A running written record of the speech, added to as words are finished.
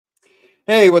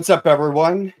Hey, what's up,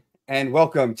 everyone? And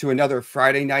welcome to another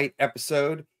Friday night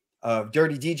episode of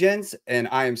Dirty Degens. And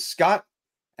I am Scott,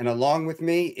 and along with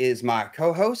me is my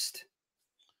co host.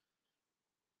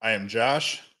 I am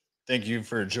Josh. Thank you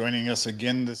for joining us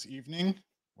again this evening.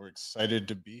 We're excited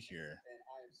to be here.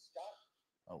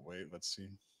 Oh, wait, let's see.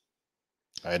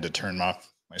 I had to turn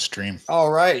off my stream.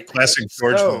 All right. Classic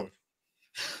George So,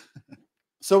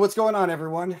 move. what's going on,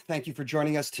 everyone? Thank you for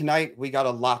joining us tonight. We got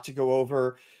a lot to go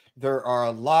over. There are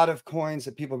a lot of coins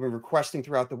that people have been requesting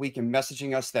throughout the week and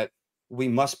messaging us that we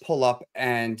must pull up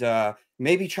and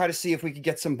maybe try to see if we could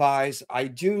get some buys. I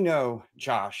do know,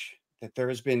 Josh, that there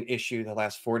has been issue the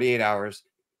last 48 hours.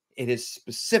 It has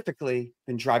specifically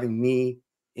been driving me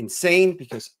insane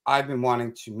because I've been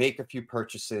wanting to make a few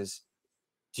purchases.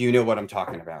 Do you know what I'm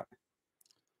talking about?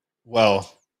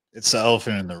 Well, it's the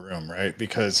elephant in the room, right?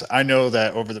 Because I know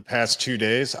that over the past 2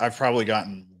 days, I've probably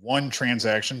gotten one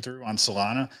transaction through on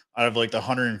Solana out of like the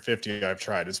 150 I've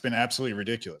tried. It's been absolutely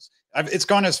ridiculous. It's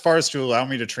gone as far as to allow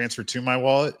me to transfer to my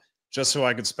wallet just so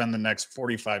I could spend the next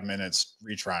 45 minutes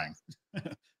retrying.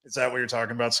 Is that what you're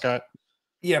talking about, Scott?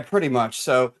 Yeah, pretty much.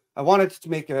 So I wanted to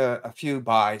make a few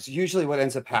buys. Usually, what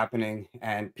ends up happening,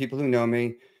 and people who know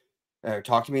me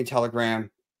talk to me in Telegram,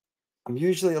 I'm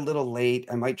usually a little late.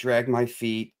 I might drag my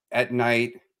feet at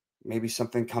night. Maybe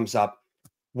something comes up.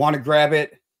 Want to grab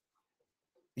it.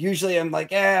 Usually, I'm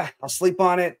like, I'll sleep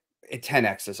on it. It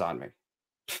 10x's on me.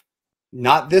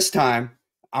 Not this time.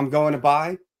 I'm going to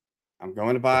buy. I'm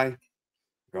going to buy.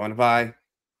 Going to buy.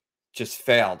 Just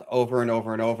failed over and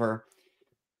over and over.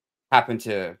 Happened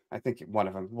to, I think one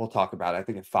of them, we'll talk about it. I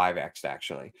think it 5x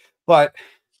actually. But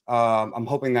I'm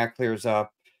hoping that clears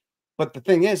up. But the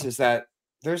thing is that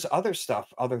there's other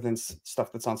stuff other than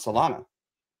stuff that's on Solana.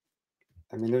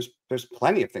 I mean, there's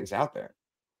plenty of things out there.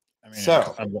 I mean,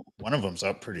 So, one of them's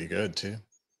up pretty good too.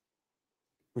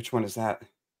 which one is that? Are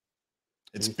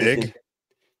It's you big thinking?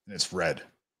 and it's red.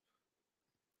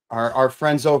 Our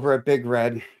friends over at Big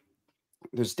Red,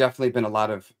 there's definitely been a lot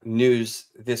of news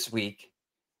this week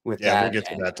with Yeah, we'll that. get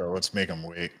to And that though. Let's make them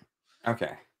wait.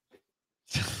 okay,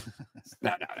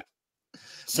 no, no, no. You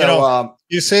So, know,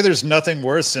 you say there's nothing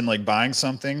worse than like buying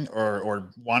something or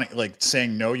wanting like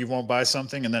saying no, you won't buy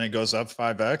something and then it goes up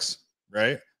 5x,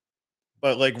 right?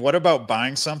 But like, what about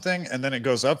buying something and then it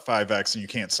goes up 5x and you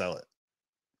can't sell it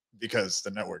because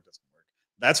the network doesn't work?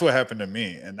 That's what happened to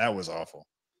me, and that was awful.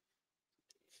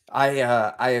 I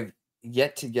have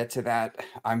yet to get to that.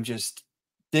 I'm just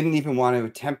didn't even want to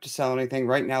attempt to sell anything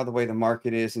right now. The way the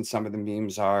market is and some of the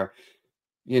memes are,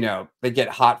 they get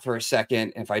hot for a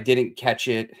second. If I didn't catch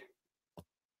it,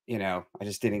 I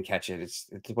just didn't catch it. It's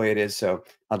the way it is. So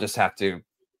I'll just have to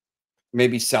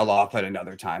maybe sell off at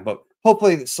another time. But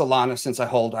hopefully Solana, since I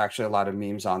hold actually a lot of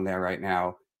memes on there right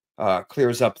now,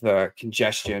 clears up the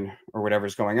congestion or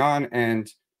whatever's going on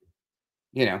and,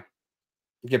 you know,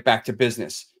 get back to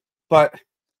business. But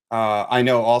I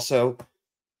know also,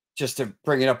 just to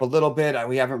bring it up a little bit,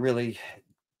 we haven't really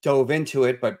dove into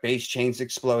it, but base chains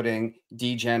exploding,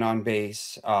 degen on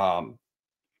base,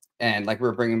 and like we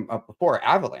were bringing up before,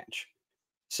 avalanche.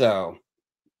 So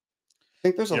I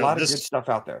think there's a You know, lot of good this stuff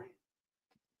out there.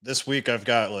 this week I've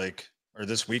got like, or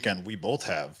this weekend we both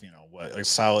have, you know, what, like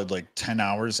solid like 10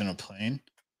 hours in a plane.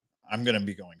 I'm gonna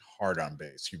be going hard on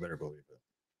base. You better believe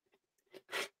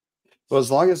it. Well,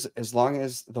 as long as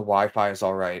the Wi-Fi is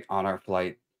all right on our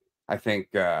flight, I think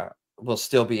we'll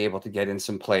still be able to get in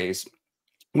some plays,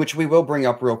 which we will bring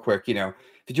up real quick. If you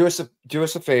do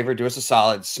us a favor, do us a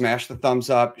solid, smash the thumbs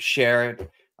up, share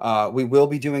it. We will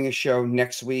be doing a show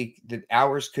next week. The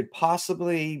hours could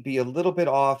possibly be a little bit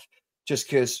off, just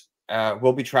because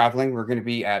we'll be traveling. We're going to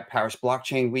be at Paris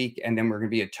Blockchain Week, and then we're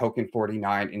going to be at Token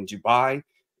 49 in Dubai.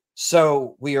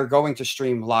 So we are going to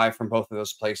stream live from both of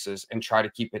those places and try to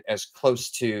keep it as close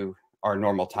to our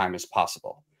normal time as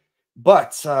possible.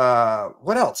 But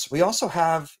what else? We also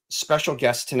have special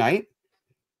guests tonight.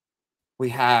 We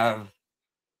have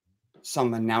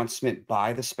some announcement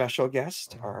by the special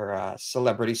guest, our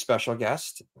celebrity special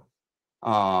guest.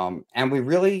 And we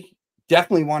really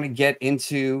definitely want to get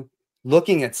into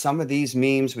looking at some of these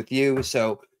memes with you.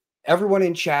 So, everyone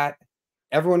in chat,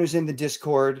 everyone who's in the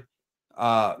Discord,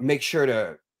 make sure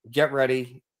to get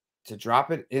ready to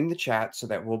drop it in the chat so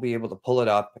that we'll be able to pull it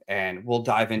up and we'll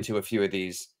dive into a few of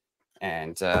these.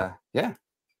 And yeah.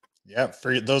 Yeah,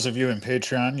 for those of you in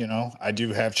Patreon, you know, I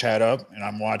do have chat up and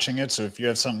I'm watching it. So if you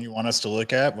have something you want us to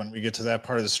look at when we get to that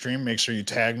part of the stream, make sure you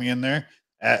tag me in there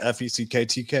at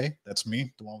FECKTK. That's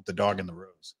me, the one with the dog and the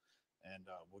rose. And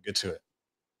we'll get to it.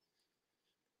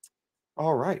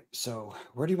 All right. So,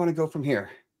 where do you want to go from here?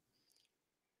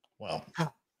 Well, I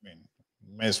mean,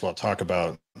 may as well talk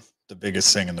about the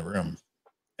biggest thing in the room,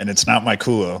 and it's not my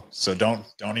Culo, so don't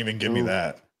even give me Ooh,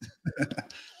 that.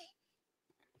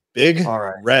 Big all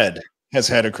right. Red has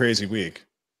had a crazy week.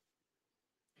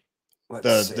 Let's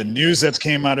The see. news that's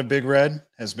came out of Big Red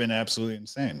has been absolutely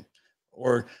insane,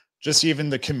 or just even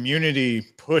the community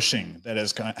pushing that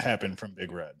has happened from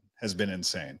Big Red has been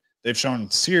insane. They've shown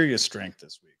serious strength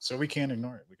this week, so we can't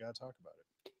ignore it. We got to talk about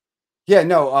it. Yeah,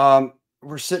 no,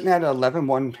 we're sitting at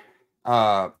 11.1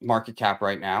 market cap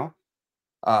right now.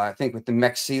 I think with the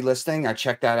MEXC listing, I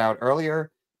checked that out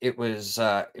earlier.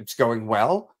 It's going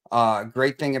well.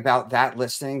 Great thing about that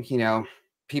listing,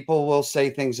 people will say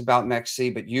things about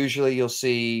MEXC, but usually you'll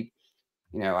see,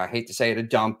 I hate to say it, a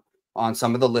dump on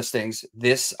some of the listings.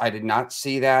 This, I did not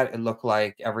see that. It looked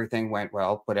like everything went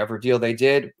well. Whatever deal they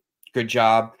did, good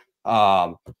job.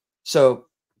 Um, so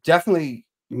definitely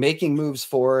making moves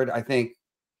forward. I think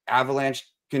Avalanche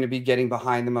going to be getting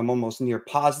behind them. I'm almost near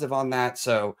positive on that.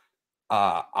 So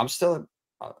uh, I'm still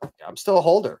uh, I'm still a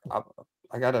holder.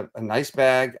 I got a nice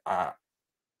bag.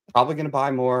 Probably going to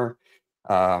buy more.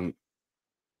 Um,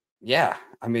 yeah,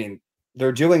 I mean,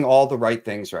 they're doing all the right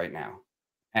things right now,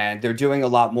 and they're doing a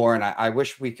lot more. And I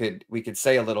wish we could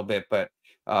say a little bit, but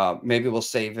maybe we'll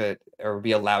save it or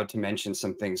be allowed to mention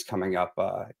some things coming up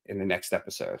in the next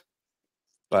episode.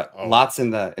 But Oh, lots in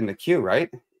the queue, right?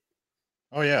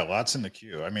 oh yeah, lots in the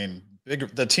queue. I mean,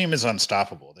 the team is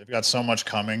unstoppable. They've got so much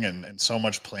coming and so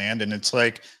much planned, and it's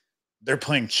like they're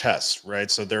playing chess, right?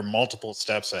 So they're multiple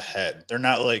steps ahead. They're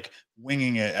not like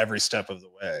winging it every step of the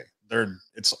way.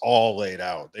 It's all laid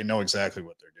out. They know exactly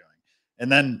what they're doing. And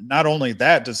then not only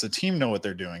that, does the team know what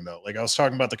they're doing though? Like I was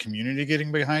talking about the community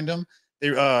getting behind them.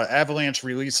 They Avalanche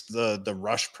released the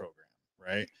Rush program,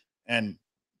 right? And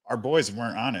our boys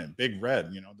weren't on it. Big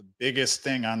Red, the biggest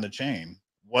thing on the chain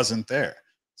wasn't there.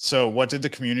 So what did the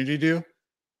community do?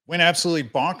 Went absolutely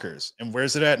bonkers. And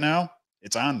where's it at now?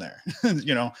 It's on there.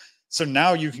 So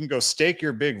now you can go stake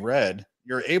your Big Red.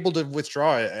 You're able to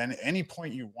withdraw it at any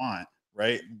point you want,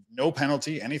 right? No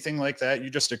penalty, anything like that. You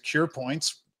just accrue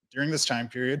points during this time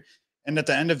period. And at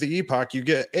the end of the epoch, you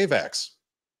get AVAX.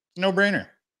 No brainer.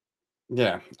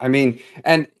 Yeah, I mean,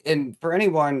 and for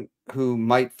anyone who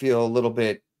might feel a little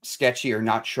bit sketchy or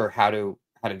not sure how to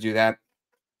do that,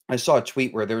 I saw a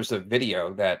tweet where there was a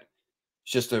video that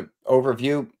just an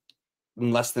overview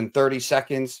in less than 30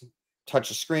 seconds,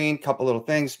 touch a screen, couple little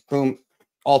things, boom,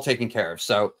 all taken care of.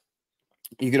 So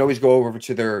you could always go over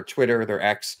to their Twitter, their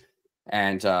X,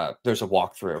 and there's a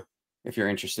walkthrough if you're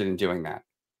interested in doing that.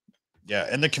 Yeah,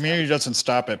 and the So community doesn't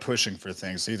stop at pushing for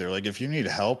things either. Like if you need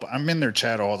help, I'm in their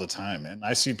chat all the time, and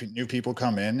I see new people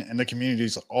come in, and the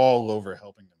community's all over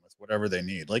helping them with whatever they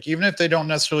need. Like even if they don't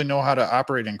necessarily know how to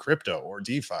operate in crypto or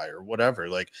DeFi or whatever,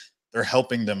 like they're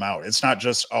helping them out. It's not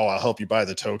just I'll help you buy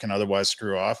the token, otherwise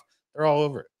screw off. They're all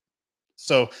over it.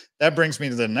 So that brings me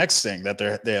to the next thing that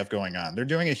they have going on. They're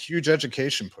doing a huge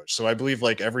education push. So I believe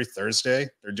like every Thursday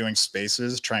they're doing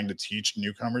spaces trying to teach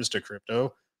newcomers to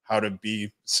crypto how to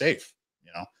be safe,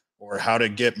 or how to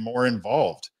get more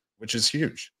involved, which is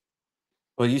huge.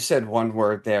 well, you said one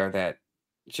word there that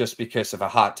just because of a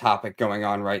hot topic going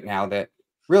on right now that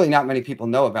really not many people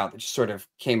know about that just sort of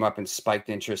came up and spiked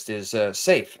interest is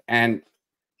safe. And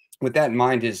with that in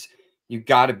mind is you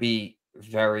got to be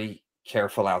very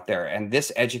careful out there. And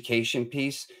this education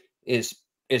piece is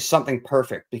is something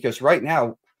perfect because right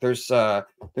now a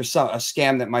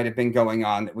scam that might have been going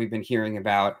on that we've been hearing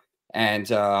about, and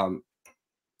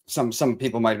some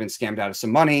people might have been scammed out of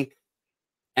some money.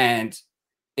 And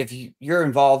if you're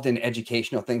involved in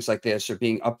educational things like this or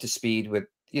being up to speed with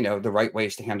the right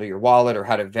ways to handle your wallet or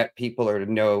how to vet people or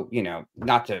to know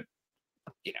not to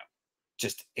you know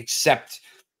just accept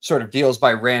sort of deals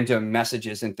by random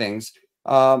messages and things.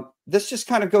 This just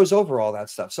kind of goes over all that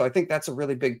stuff. So I think that's a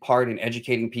really big part in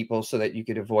educating people so that you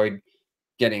could avoid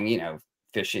getting,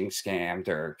 phishing scammed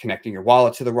or connecting your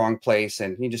wallet to the wrong place.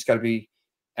 And you just got to be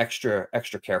extra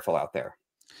careful out there.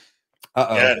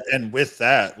 Uh-oh. Yeah, and with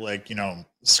that, like,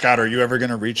 Scott, are you ever going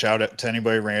to reach out to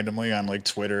anybody randomly on like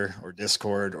Twitter or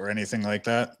Discord or anything like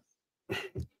that?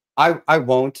 I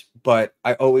won't, but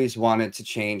I always wanted to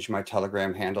change my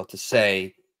Telegram handle to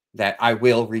say that I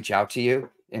will reach out to you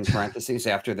in parentheses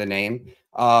after the name.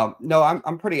 No,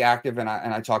 I'm pretty active and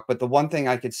I talk, but the one thing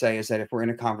I could say is that if we're in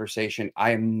a conversation,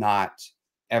 I am not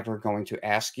ever going to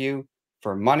ask you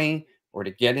for money or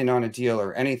to get in on a deal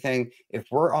or anything. If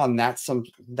we're on that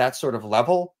sort of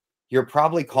level, you're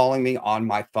probably calling me on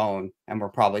my phone and we're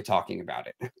probably talking about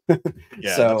it.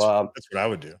 Yeah, So that's what I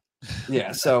would do.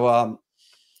 yeah, so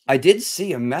I did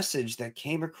see a message that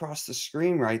came across the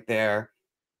screen right there,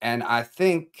 and I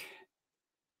think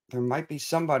there might be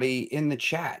somebody in the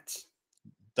chat.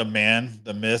 the man,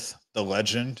 the myth, the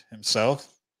legend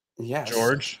himself, Yes,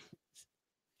 George.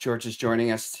 George is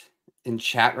joining us in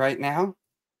chat right now.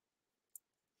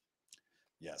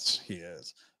 Yes, he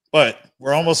is. But So,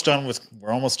 we're almost done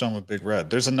with Big Red.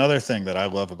 There's another thing that I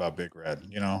love about Big Red,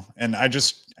 and I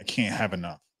can't have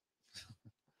enough.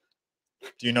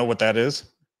 Do you know what that is?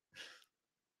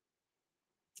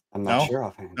 I'm not No? sure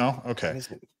offhand. No? What Okay.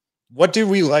 is it? What do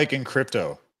we like in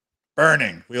crypto?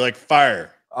 Burning. We like fire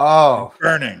and Oh,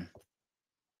 burning.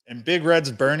 And Big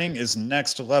Red's burning is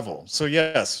next level. So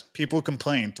yes, people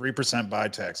complain 3% buy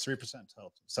tax, 3%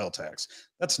 sell tax.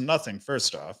 That's nothing,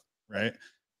 first off, right?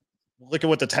 Look at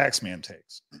what the tax man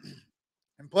takes.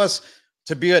 And plus,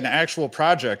 to be an actual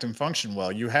project and function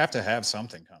well, you have to have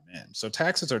something come in. So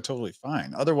taxes are totally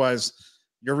fine. Otherwise,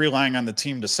 you're relying on the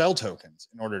team to sell tokens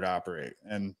in order to operate.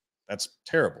 And that's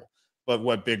terrible. But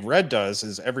what Big Red does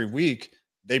is every week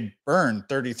they burn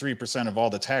 33% of all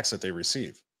the tax that they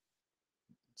receive.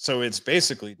 So it's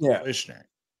basically yeah. deflationary.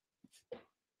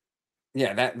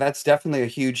 Yeah, that's definitely a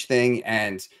huge thing,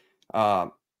 and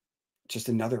um, just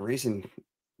another reason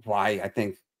why I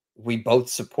think we both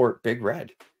support Big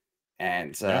Red.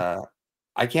 And Yeah.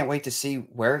 I can't wait to see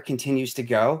where it continues to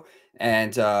go.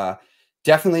 And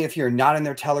definitely, if you're not in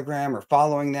their Telegram or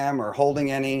following them or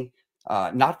holding any,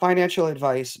 not financial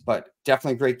advice, but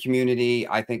definitely great community.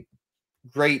 I think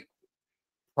great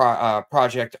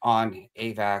project on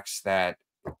AVAX that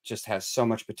just has so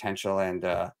much potential, and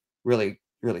really,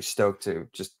 really stoked to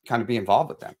just kind of be involved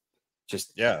with them.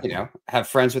 Just, Yeah. have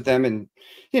friends with them, and,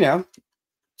 you know,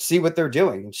 see what they're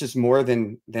doing. It's just more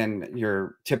than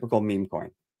your typical meme coin.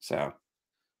 So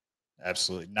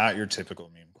Absolutely. Not your typical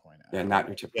meme coin yeah, at not all.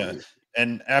 your typical Yeah. meme.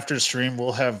 And after stream,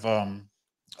 we'll have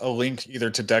a link either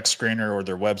to Dex Screener or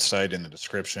their website in the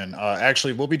description.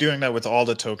 Actually, we'll be doing that with all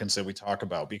the tokens that we talk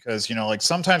about because, like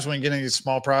sometimes when you get into these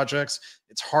small projects,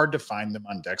 it's hard to find them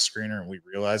on Dex Screener, and we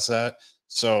realize that.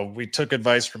 So we took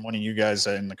advice from one of you guys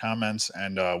in the comments,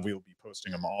 and we will be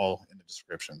posting them all in the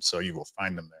description. So you will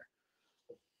find them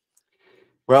there.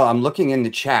 Well, I'm looking in the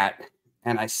chat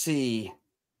and I see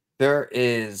there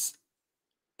is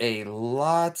a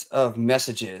lot of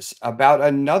messages about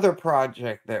another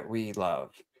project that we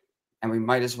love, and we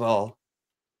might as well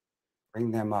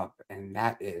bring them up, and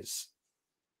that is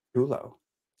Culo.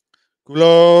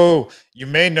 Culo, you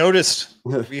may notice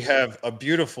we have a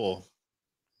beautiful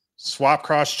swap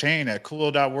cross chain at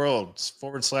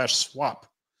culo.world/swap.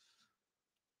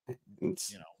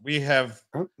 We have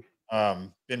Oh,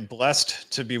 been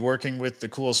blessed to be working with the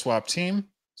Culo Swap team,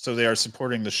 so they are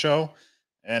supporting the show,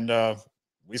 and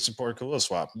we support Culo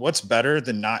Swap. What's better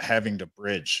than not having to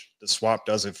bridge? The swap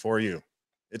does it for you.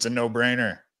 It's a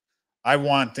no-brainer. I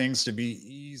want things to be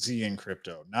easy in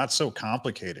crypto, not so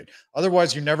complicated.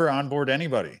 Otherwise, you never onboard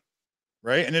anybody,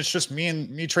 right? And it's just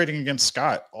me trading against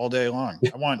Scott all day long.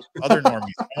 I want other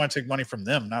normies. I want to take money from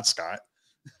them, not Scott.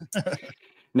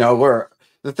 no, we're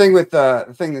the thing with the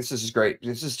thing. This is great.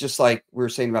 This is just like we were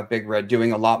saying about Big Red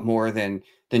doing a lot more than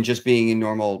just being in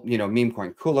normal, meme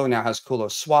coin. Culo now has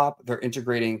Culo Swap. They're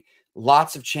integrating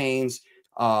lots of chains.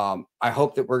 I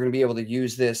hope that we're going to be able to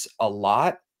use this a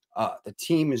lot. The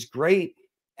team is great,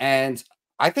 and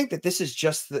I think that this is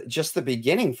just the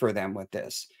beginning for them with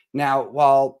this. Now,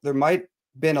 while there might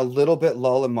been a little bit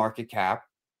lull in market cap,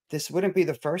 this wouldn't be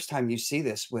the first time you see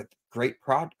this with great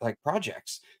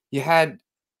projects. You had,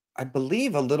 I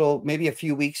believe, maybe a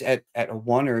few weeks at a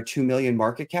 1 or 2 million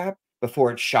market cap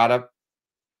before it shot up,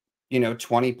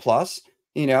 20 plus,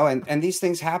 and these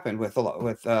things happen with a lot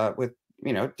with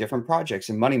different projects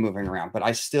and money moving around. But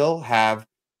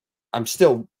I'm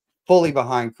still fully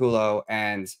behind Culo,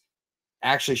 and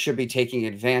actually should be taking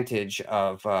advantage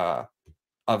of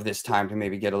this time to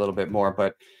maybe get a little bit more.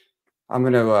 But I'm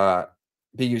going to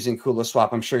be using Culo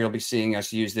Swap. I'm sure you'll be seeing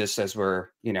us use this as we're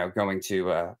going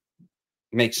to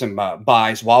make some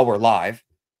buys while we're live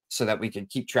so that we can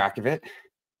keep track of it.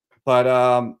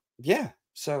 But yeah,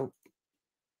 so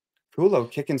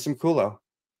Culo kicking some Culo.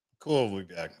 Cool, we'll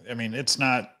be back. I mean, it's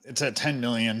at 10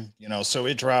 million, so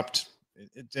it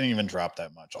didn't even drop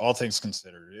that much. All things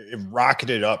considered, it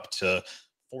rocketed up to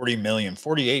 40 million,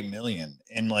 48 million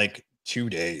in like 2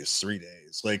 days, 3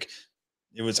 days. Like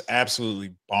it was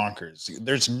absolutely bonkers.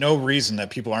 There's no reason that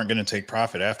people aren't going to take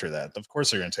profit after that. Of course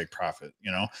they're going to take profit,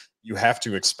 you have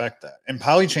to expect that. And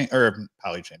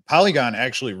Polygon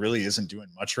actually really isn't doing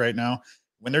much right now.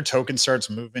 When their token starts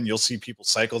moving, you'll see people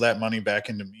cycle that money back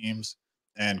into memes,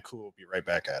 and Cool will be right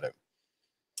back at it.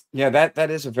 Yeah, that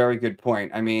is a very good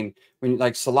point. I mean, when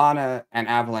like Solana and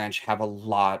Avalanche have a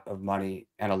lot of money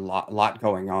and a lot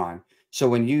going on.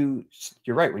 So you're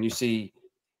right, when you see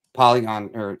Polygon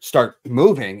or start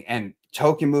moving and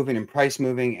token moving and price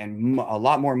moving and a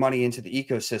lot more money into the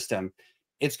ecosystem,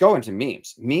 it's going to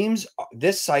memes. Memes,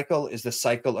 this cycle is the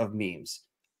cycle of memes.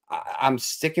 I'm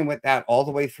sticking with that all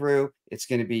the way through. It's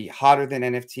going to be hotter than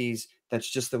NFTs. That's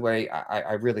just the way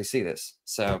I really see this.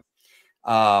 So,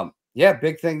 yeah,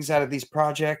 big things out of these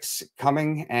projects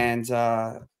coming. And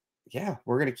yeah,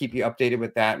 we're going to keep you updated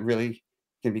with that. Really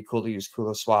going to be cool to use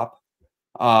Culo Swap.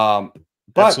 But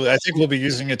absolutely. I think we'll be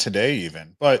using it today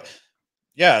even. But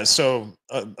yeah, so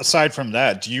aside from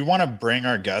that, do you want to bring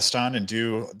our guest on and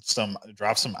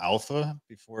drop some alpha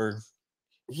before?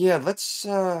 Yeah, let's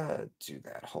do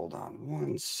that. Hold on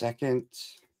 1 second.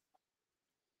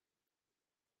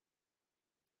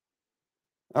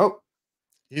 Oh,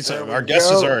 Our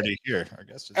guest is already here. Our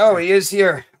guest is here. He is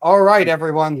here. All right,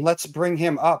 everyone, let's bring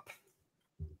him up.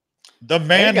 The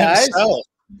man himself.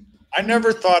 I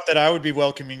never thought that I would be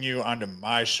welcoming you onto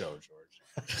my show, George.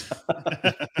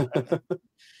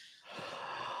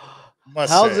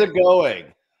 How's it going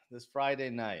this Friday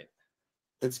night?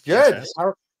 It's good.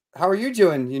 How are you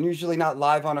doing? You're usually not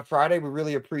live on a Friday. We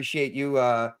really appreciate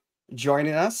you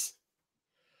joining us.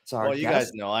 Well, you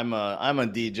guys know I'm a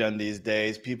degen these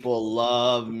days. People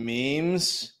love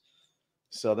memes,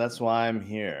 so that's why I'm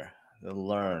here to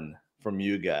learn from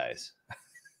you guys.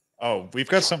 Oh, we've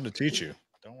got something to teach you.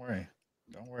 Don't worry.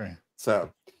 Don't worry.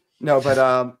 So, no,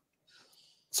 but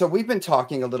so we've been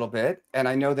talking a little bit, and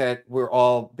I know that we're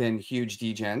all been huge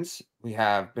degens. We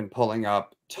have been pulling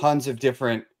up tons of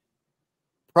different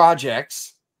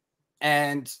projects,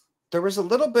 and there was a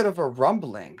little bit of a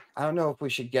rumbling. I don't know if we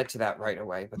should get to that right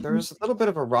away, but there was a little bit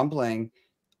of a rumbling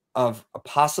of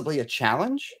possibly a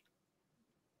challenge.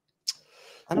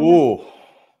 Ooh.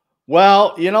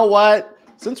 Well, you know what?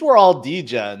 Since we're all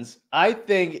degens, I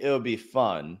think it would be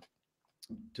fun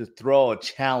to throw a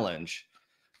challenge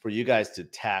for you guys to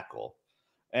tackle.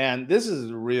 And this is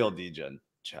a real degen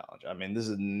challenge. I mean, this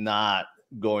is not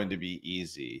going to be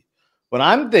easy. But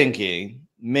I'm thinking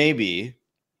maybe,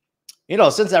 you know,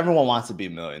 since everyone wants to be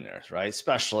millionaires, right?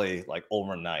 Especially like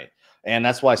overnight. And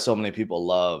that's why so many people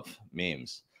love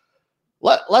memes.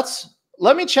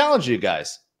 Let me challenge you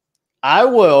guys. I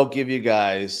will give you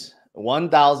guys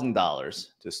 $1,000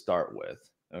 to start with,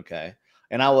 okay?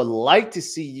 And I would like to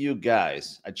see you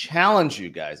guys, I challenge you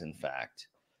guys, in fact,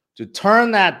 to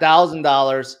turn that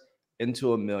 $1,000 into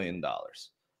 $1 million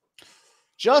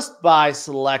just by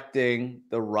selecting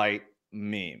the right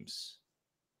memes.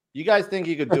 You guys think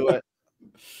you could do it?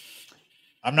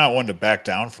 I'm not one to back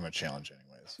down from a challenge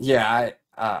anyways. Yeah,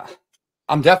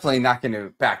 I'm definitely not going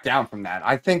to back down from that.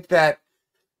 I think it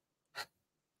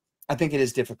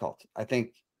is difficult. I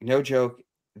think, no joke,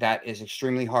 that is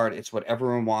extremely hard. It's what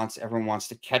everyone wants. Everyone wants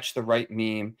to catch the right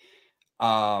meme.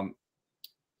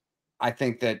 I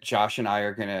think that Josh and I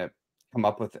are going to come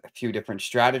up with a few different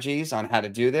strategies on how to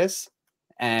do this.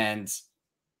 And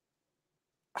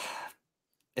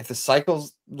if the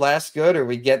cycles last good, or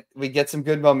we get some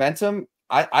good momentum,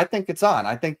 I think it's on.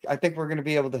 I think we're going to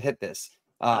be able to hit this.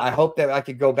 I hope that I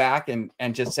could go back and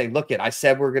just say, look, I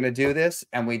said we're going to do this,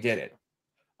 and we did it.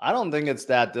 I don't think it's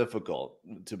that difficult,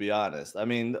 to be honest. I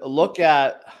mean, look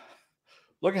at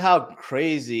how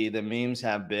crazy the memes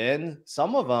have been.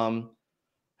 Some of them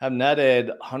have netted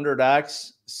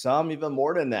 100x, some even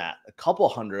more than that, a couple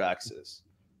 100x's,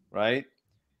 right?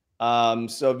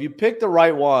 So if you pick the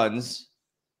right ones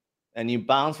and you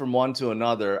bounce from one to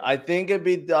another, I think it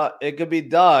could be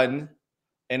done,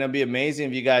 and it'd be amazing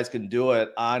if you guys can do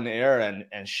it on air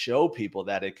and show people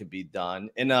that it could be done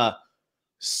in a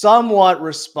somewhat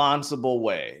responsible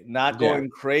way, not going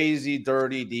crazy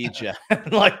dirty degen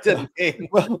like the name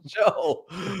of the show,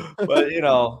 but you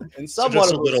know, in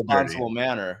somewhat of a responsible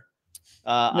manner.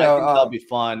 I think that'll be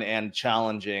fun and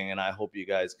challenging, and I hope you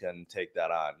guys can take that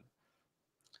on.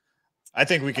 I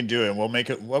think we can do it.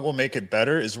 What will make it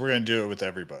better is we're going to do it with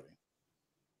everybody.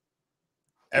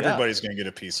 Everybody's going to get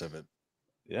a piece of it.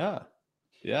 Yeah.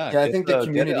 I think the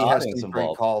community has some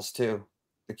great calls too.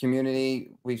 The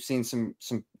community, we've seen some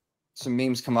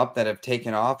memes come up that have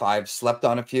taken off. I've slept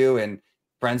on a few, and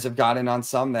friends have gotten on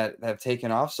some that have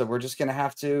taken off. So we're just going to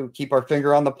have to keep our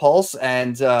finger on the pulse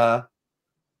and go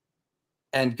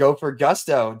for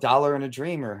gusto. $1 in a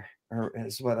dream, or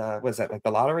is what was that, like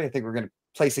the lottery? I think we're going to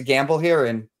place a gamble here,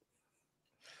 and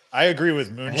I agree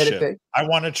with Moonship. I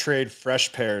want to trade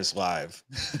fresh pairs live.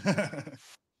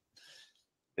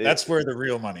 That's where the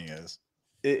real money is.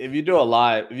 If you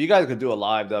guys could do a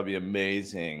live, that'd be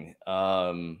amazing.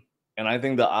 And I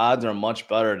think the odds are much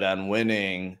better than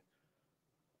winning,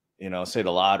 you know, say the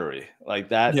lottery like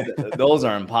that. Yeah. Those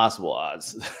are impossible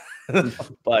odds.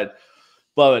 but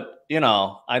you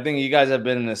know, I think you guys have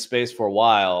been in this space for a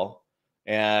while,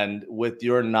 And with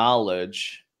your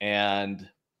knowledge and,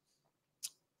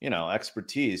 you know,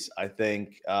 expertise, I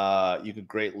think you could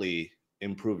greatly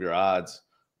improve your odds,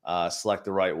 select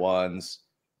the right ones,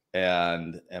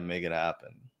 and make it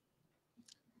happen.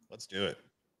 Let's do it.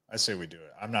 I say we do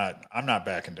it. I'm not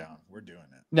backing down. We're doing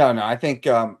it. No, I think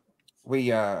we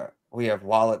have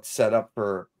wallets set up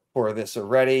for this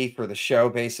already for the show.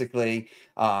 Basically,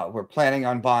 we're planning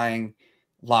on buying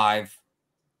live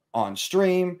on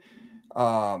stream.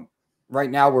 Right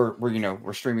now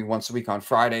we're streaming once a week on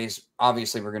Fridays.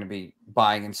 Obviously, we're going to be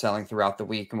buying and selling throughout the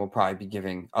week, and we'll probably be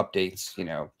giving updates,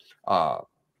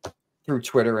 through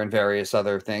Twitter and various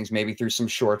other things, maybe through some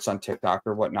shorts on TikTok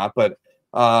or whatnot. But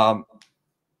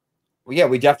yeah,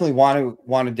 we definitely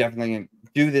want to definitely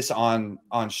do this on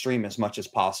stream as much as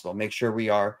possible. Make sure we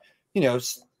are,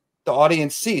 the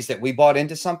audience sees that we bought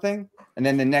into something, and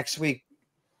then the next week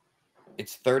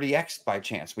it's 30x by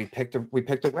chance. We picked a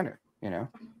winner,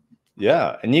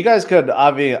 Yeah, and you guys could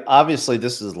obviously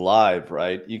this is live,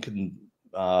 right? You could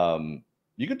do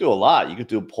a lot. You could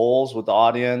do polls with the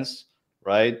audience,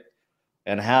 right?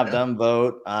 And have them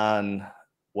vote on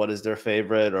what is their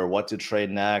favorite or what to trade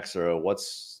next or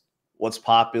what's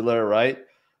popular, right?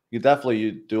 You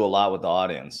do a lot with the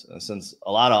audience. And since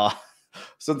a lot of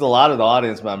the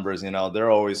audience members,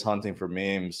 they're always hunting for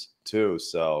memes too.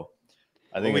 So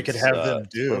I think we could have them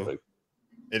do perfect.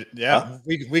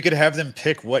 We could have them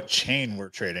pick what chain we're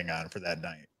trading on for that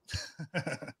night.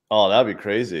 Oh, that'd be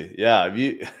crazy. Yeah.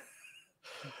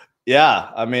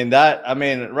 Yeah. I mean,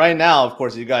 right now, of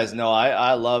course, you guys know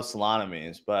I love Solana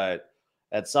memes, but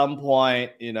at some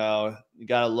point, you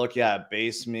got to look at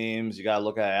base memes. You got to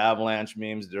look at Avalanche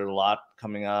memes. There's a lot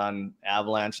coming on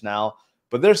Avalanche now,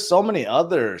 but there's so many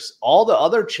others. All the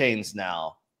other chains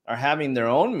now are having their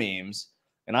own memes.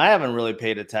 And I haven't really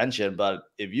paid attention, but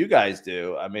if you guys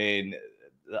do, I mean,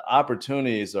 the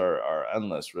opportunities are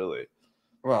endless, really.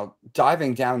 Well,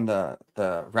 diving down the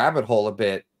rabbit hole a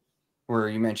bit, where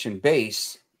you mentioned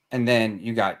base, and then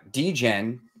you got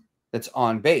Degen that's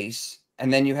on base,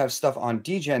 and then you have stuff on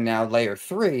Degen now, layer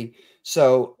 3.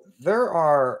 So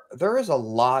there is a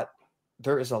lot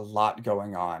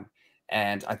going on,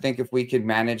 and I think if we could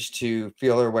manage to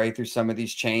feel our way through some of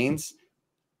these chains,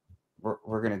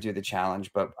 we're going to do the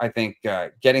challenge. But I think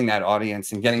getting that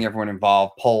audience and getting everyone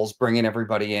involved, polls, bringing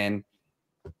everybody in,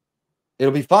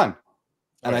 it'll be fun.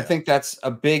 And I think that's a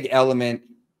big element.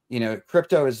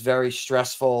 Crypto is very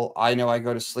stressful. I know I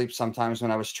go to sleep sometimes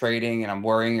when I was trading and I'm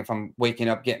worrying if I'm waking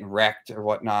up getting wrecked or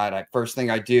whatnot. First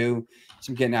thing I do as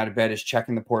I'm getting out of bed is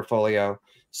checking the portfolio.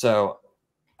 So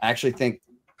I actually think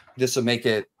this will make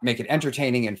it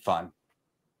entertaining and fun.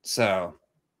 So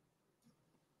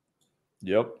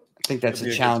yep. I think that's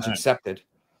a challenge accepted.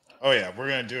 Oh yeah, we're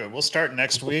gonna do it. We'll start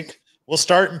next week. We'll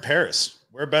start in Paris.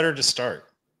 Where better to start?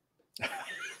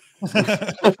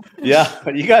 Yeah,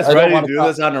 are you guys ready to do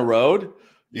this on the road?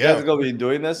 You guys are gonna be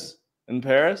doing this in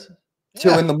Paris? 2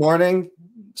 a.m,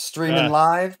 streaming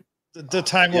live. The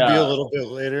time will be a little bit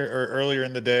later or earlier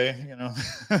in the day,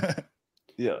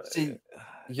 Yeah. See,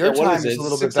 your time is a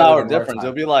little bit 6-hour difference.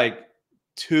 It'll be like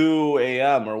 2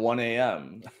 a.m. or 1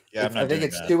 a.m. Yeah, I think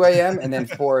it's 2 a.m. and then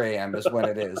 4 a.m. is when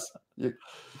it is.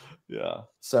 Yeah.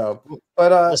 So,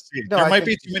 but we'll see. There might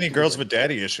be too many girls with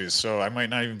daddy issues, so I might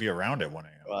not even be around at 1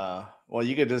 a.m. Well,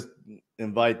 you could just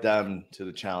invite them to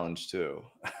the challenge too.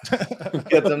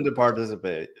 Get them to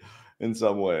participate in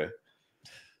some way.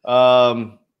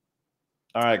 All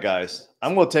right, guys.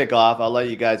 I'm gonna take off. I'll let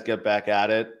you guys get back at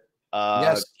it.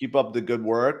 Yes. Keep up the good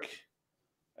work.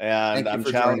 And I'm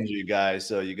challenging you guys,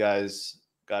 so you guys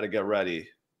got to get ready.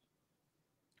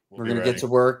 We're going to get to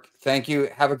work. Thank you.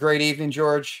 Have a great evening,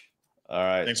 George. All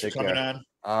right. Thanks for coming on.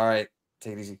 All right.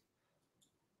 Take it easy.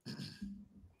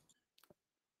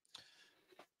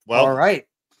 Well, all right.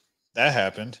 That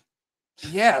happened.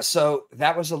 Yeah. So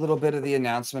that was a little bit of the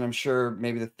announcement. I'm sure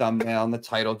maybe the thumbnail and the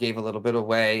title gave a little bit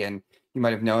away and you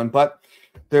might have known, but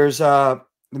there's the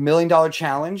 $1 Million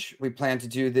Challenge. We plan to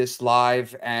do this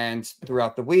live and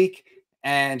throughout the week,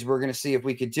 and we're going to see if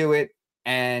we could do it.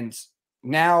 And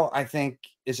now I think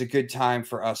is a good time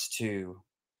for us to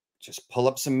just pull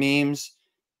up some memes.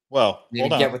 Well, maybe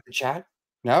get with the chat.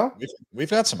 No, we've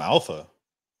got some alpha.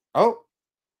 Oh,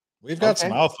 we've got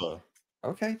some alpha.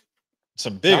 Okay,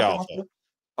 some big alpha.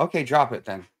 Okay, drop it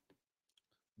then.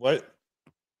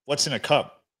 What's in a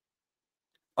cup?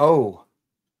 Oh,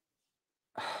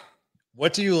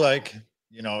 what do you like?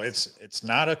 It's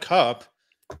not a cup.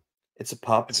 It's a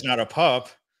pup. It's not a pup.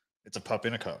 It's a pup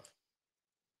in a cup.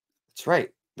 That's right.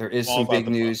 There is some big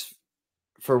news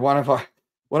for one of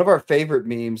our favorite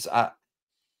memes. I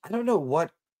don't know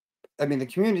what. I mean, the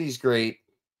community is great,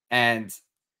 And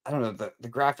I don't know, the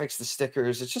graphics, the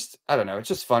stickers, it's just, I don't know, it's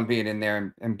just fun being in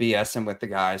there and BSing with the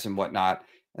guys and whatnot.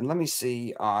 And let me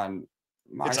see on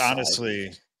my It's side.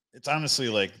 honestly, it's honestly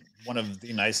like one of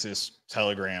the nicest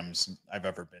telegrams I've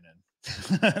ever been in.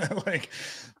 Like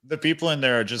the people in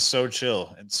there are just so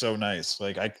chill and so nice.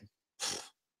 Like I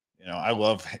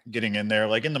love getting in there.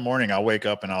 Like in the morning, I'll wake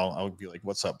up and I'll be like,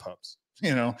 "What's up, pups?"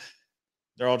 You know,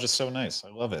 they're all just so nice. I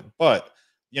love it. But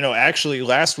actually,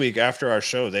 last week after our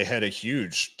show, they had a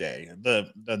huge day.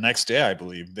 The next day, I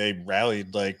believe they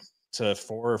rallied like to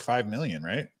 4 or 5 million,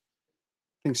 right?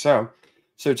 Think so.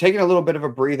 So taking a little bit of a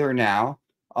breather now.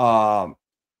 Um,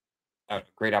 a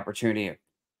great opportunity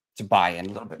to buy in a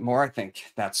little bit more. I think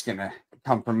that's gonna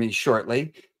come from me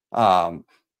shortly,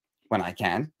 when I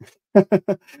can.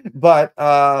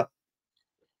 But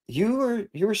you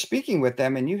were speaking with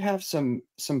them and you have some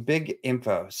big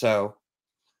info. So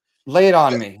lay it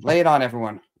on me. Lay it on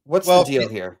everyone. What's the Well, deal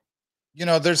here?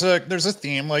 there's a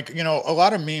theme. Like a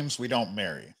lot of memes we don't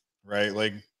marry, right?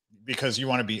 Like because you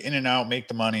want to be in and out, make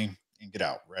the money, and get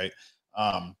out, right?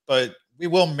 But we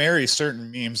will marry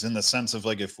certain memes in the sense of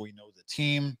like if we know the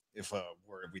team, if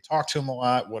we talk to them a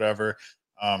lot, whatever.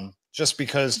 Just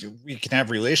because we can have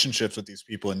relationships with these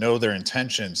people and know their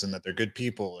intentions and that they're good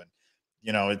people,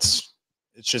 and it's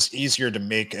just easier to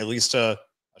make at least a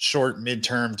short,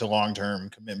 midterm to long term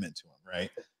commitment to them, right?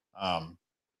 Um,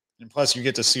 and plus, you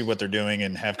get to see what they're doing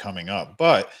and have coming up.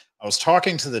 But I was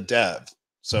talking to the dev,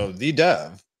 so the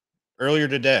dev earlier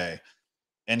today,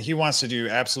 and he wants to do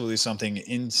absolutely something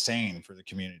insane for the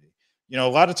community. A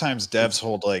lot of times devs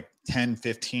hold like 10,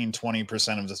 15,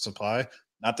 20% of the supply.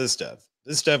 Not this dev.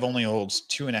 This dev only holds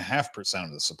 2.5%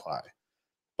 of the supply.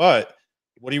 But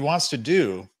what he wants to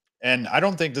do, and I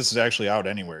don't think this is actually out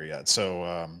anywhere yet.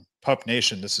 So, Pup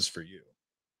Nation, this is for you,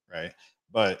 right?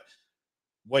 But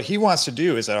what he wants to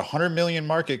do is at 100 million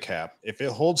market cap, if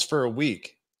it holds for a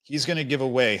week, he's going to give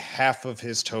away half of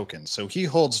his tokens. So he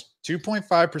holds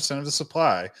 2.5% of the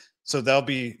supply. So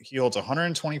he holds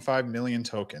 125 million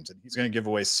tokens and he's going to give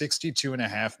away 62.5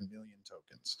 million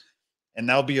tokens. And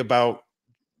it'll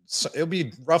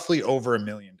be roughly over $1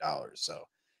 million. So,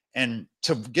 and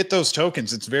to get those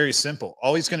tokens, it's very simple.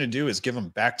 All he's going to do is give them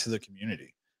back to the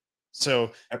community.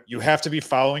 So you have to be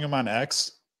following him on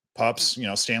X. Pups,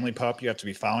 Stanley Pup, you have to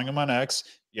be following them on X.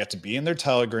 You have to be in their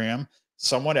Telegram,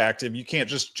 somewhat active. You can't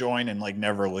just join and like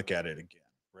never look at it again,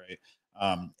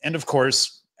 right? And of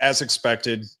course, as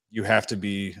expected, you have to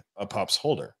be a Pups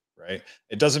holder, right?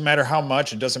 It doesn't matter how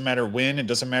much, it doesn't matter when, it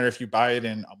doesn't matter if you buy it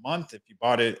in a month, if you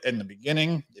bought it in the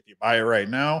beginning, if you buy it right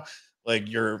now, like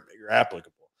you're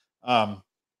applicable.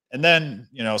 And then,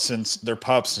 since they're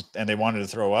Pups and they wanted to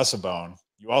throw us a bone,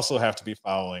 you also have to be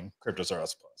following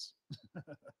Cryptosaurus Plus.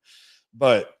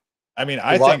 But I mean,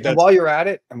 I think that while you're at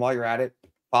it,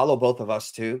 follow both of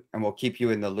us too, and we'll keep you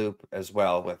in the loop as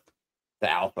well with the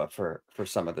alpha for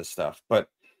some of this stuff. But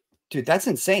dude, that's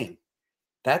insane.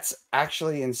 That's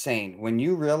actually insane when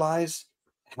you realize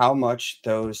how much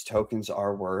those tokens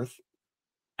are worth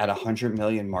at 100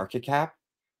 million market cap,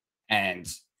 and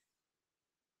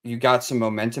you got some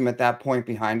momentum at that point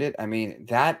behind it. I mean,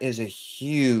 that is a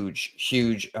huge,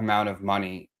 huge amount of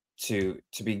money to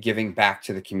be giving back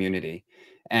to the community.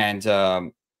 And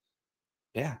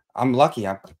yeah, I'm lucky.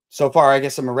 So far, I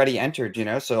guess I'm already entered,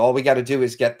 so all we got to do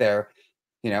is get there,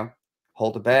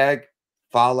 hold a bag,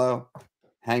 follow,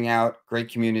 hang out, great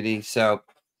community. So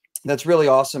that's really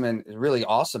awesome. And really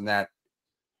awesome that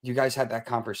you guys had that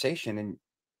conversation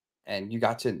and you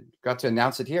got to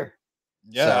announce it here.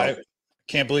 Yeah, So, I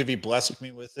can't believe he blessed me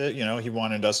with it. He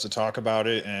wanted us to talk about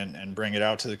it and bring it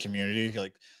out to the community.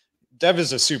 Like, Dev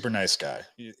is a super nice guy.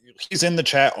 He's in the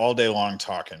chat all day long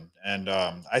talking, and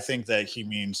I think that he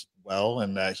means well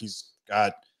and that he's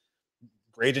got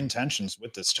great intentions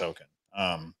with this token.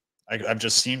 I've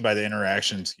just seen by the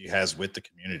interactions he has with the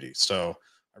community. So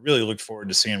I really look forward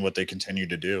to seeing what they continue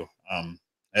to do.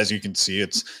 As you can see,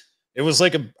 it was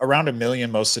like around 1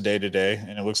 million most of the day today,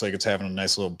 and it looks like it's having a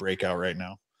nice little breakout right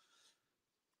now.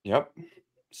 Yep.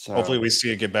 So hopefully we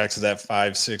see it get back to that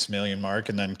 5-6 million mark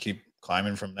and then keep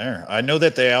climbing from there. I know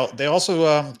that they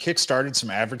also kick-started some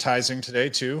advertising today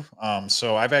too.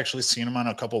 So I've actually seen them on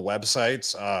a couple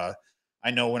websites.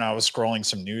 I know when I was scrolling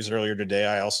some news earlier today,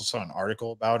 I also saw an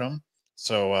article about them.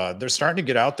 So they're starting to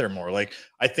get out there more. Like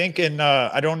I think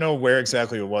I don't know where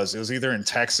exactly it was. It was either in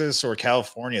Texas or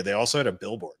California. They also had a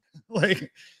billboard.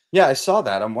 Like, yeah, I saw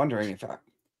that. I'm wondering if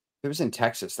it was in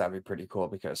Texas, that'd be pretty cool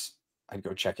because I'd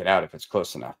go check it out if it's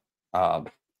close enough.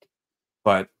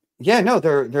 But yeah, no,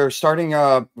 they're starting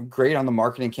great on the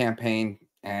marketing campaign,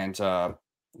 and no,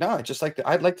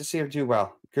 I'd like to see her do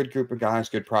well. good group of guys,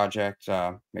 good project.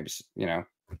 Maybe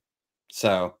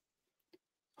so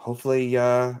hopefully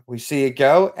we see it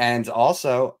go. And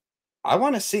also, I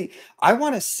want to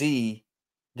see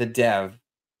the dev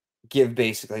give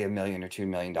basically $1 million or $2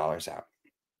 million out.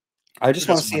 I Who just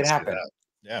want to doesn't see want it to see happen. that?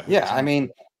 Yeah, who Yeah, doesn't want to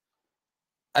see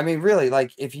I mean, really,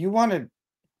 like if you want to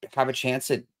have a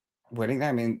chance at winning that,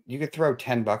 I mean, you could throw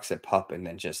 $10 at Pup and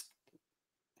then just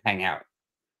hang out that?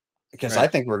 because I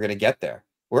Right. think we're going to get there.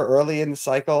 We're early in the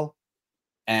cycle,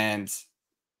 and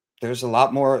there's a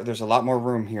lot more. There's a lot more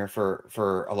room here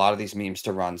for a lot of these memes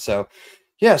to run. So,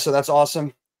 yeah, so that's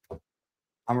awesome.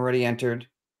 I'm already entered.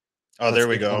 Oh, Let's there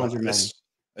we get to go. 100 million.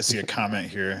 I see a comment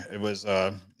here. It was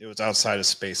outside of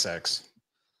SpaceX.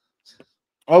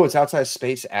 Oh, it's outside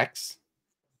SpaceX.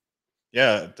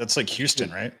 Yeah, that's like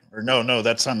Houston, right? Or no,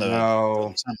 that's on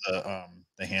No,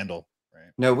 the handle,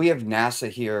 right? no, we have NASA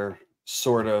here,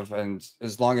 sort of, and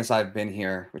as long as I've been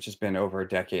here, which has been over a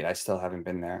decade, I still haven't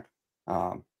been there.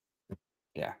 Um,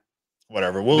 yeah,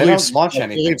 Whatever. they don't launch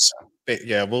anything.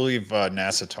 Yeah, we'll leave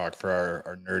NASA talk for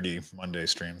our nerdy Monday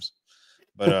streams.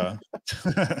 But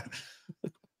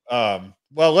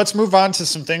well, let's move on to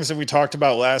some things that we talked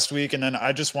about last week, and then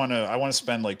I want to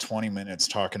spend like 20 minutes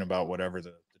talking about whatever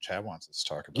the chat wants us to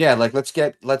talk about. Yeah, like let's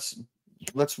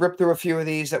rip through a few of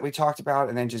these that we talked about,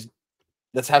 and then just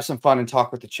let's have some fun and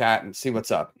talk with the chat and see what's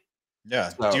up. Yeah.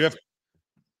 So, Do you have?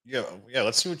 Yeah.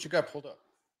 Let's see what you got pulled up.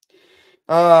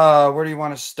 where do you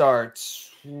want to start?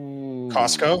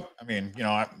 Costco. I mean,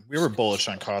 we were bullish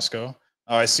on Costco.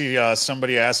 I see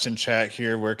somebody asked in chat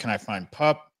here, where can I find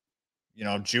PUP?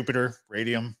 Jupiter,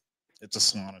 Radium. It's a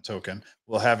Solana token.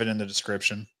 We'll have it in the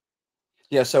description.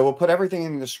 Yeah, so we'll put everything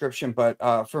in the description. But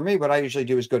for me, what I usually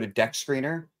do is go to Deck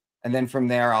Screener, and then from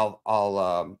there,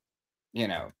 I'll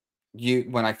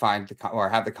when I find or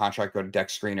have the contract, go to Deck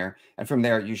Screener, and from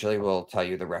there, it usually will tell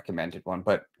you the recommended one.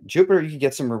 But Jupiter, you can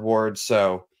get some rewards,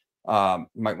 so you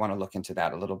might want to look into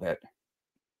that a little bit.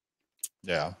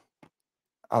 Yeah.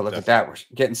 Oh, look at that. We're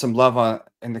getting some love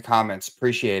in the comments.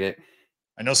 Appreciate it.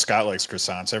 I know Scott likes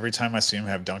croissants. Every time I see him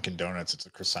have Dunkin' Donuts, it's a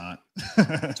croissant.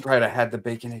 That's right. I had the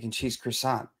bacon, egg, and cheese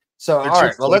croissant. So, They're all too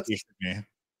right.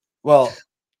 Well,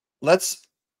 let's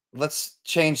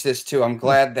change this to. I'm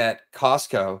glad that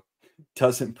Costco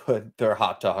doesn't put their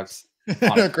hot dogs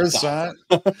on a croissant.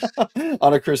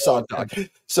 On a croissant dog.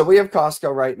 So we have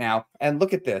Costco right now, and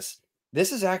look at this.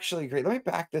 This is actually great. Let me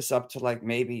back this up to like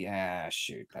maybe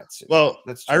shoot. That's it. Well,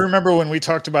 I remember when we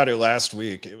talked about it last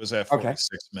week, it was at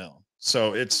 46 mil.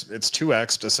 So it's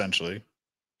 2x essentially.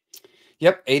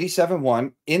 Yep,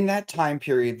 87.1. In that time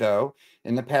period, though,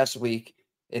 in the past week,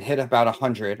 it hit about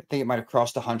 100. I think it might have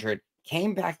crossed 100.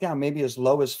 Came back down maybe as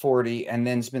low as 40, and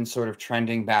then's been sort of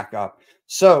trending back up.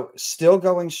 So still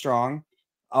going strong.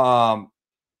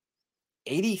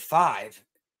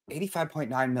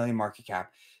 85.9 million market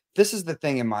cap. This is the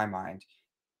thing in my mind.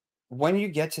 When you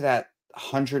get to that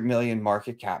 100 million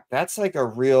market cap, that's like a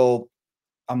real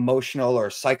emotional or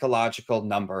psychological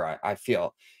number, I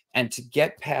feel. And to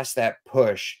get past that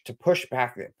to push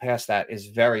back past that is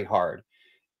very hard.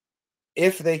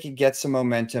 If they could get some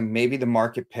momentum, maybe the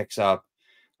market picks up.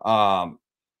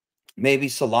 Maybe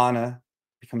Solana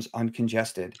becomes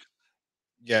uncongested.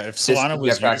 Yeah, if Solana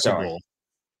was usable,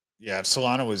 if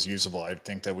Solana was usable, I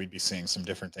think that we'd be seeing some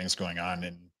different things going on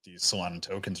in these Solana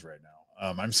tokens right now.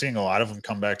 I'm seeing a lot of them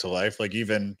come back to life. Like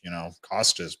even,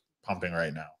 Costa is pumping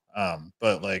right now.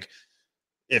 But like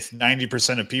if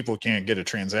 90% of people can't get a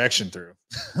transaction through,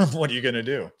 what are you going to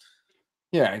do?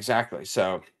 Yeah, exactly.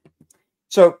 So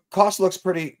cost looks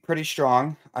pretty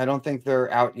strong. I don't think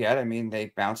they're out yet. I mean,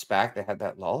 they bounced back. They had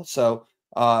that lull. So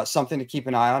something to keep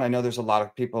an eye on. I know there's a lot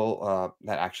of people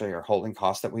that actually are holding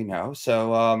costs that we know.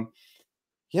 So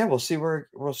yeah, we'll see where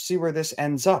this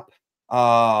ends up.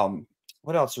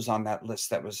 What else was on that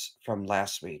list that was from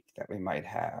last week that we might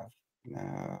have?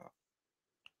 No.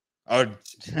 Oh,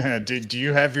 do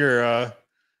you have your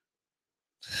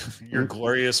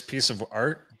glorious piece of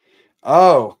art?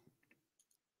 Oh,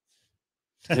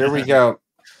 here we go.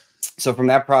 So from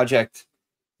that project,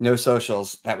 No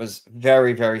Solshullz, that was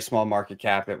very, very small market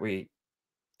cap that we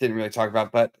didn't really talk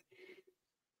about, but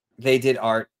they did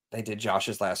art. They did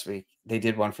Josh's last week. They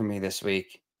did one for me this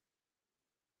week.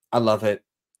 I love it.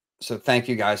 So thank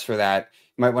you guys for that.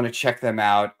 You might want to check them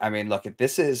out. I mean, look,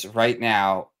 this is right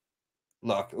now.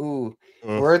 Look,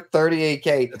 we're at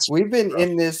 38K. We've been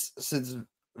in this since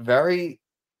the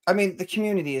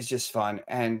community is just fun.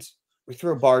 And we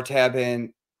threw a bar tab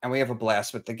in and we have a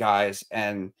blast with the guys.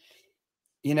 And,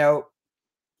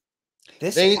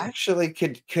 this actually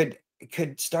could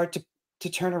start to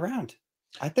turn around.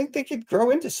 I think they could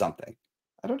grow into something.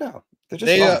 I don't know. They're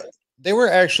just they were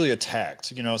actually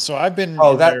attacked, you know. So I've been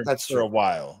Oh, in there that's for a true.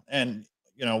 while, and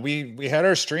you know, we had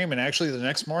our stream, and actually the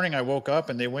next morning I woke up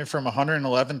and they went from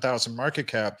 111,000 market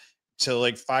cap to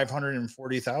like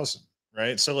 540,000,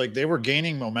 right? So like they were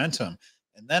gaining momentum,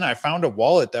 and then I found a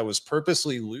wallet that was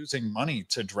purposely losing money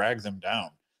to drag them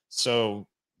down. So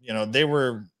you know, they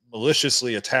were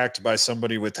maliciously attacked by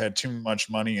somebody with had too much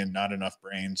money and not enough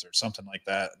brains or something like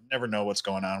that. Never know what's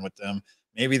going on with them.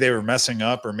 Maybe they were messing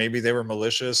up or maybe they were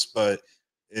malicious, but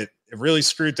it really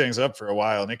screwed things up for a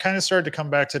while. And it kind of started to come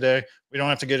back today. We don't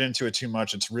have to get into it too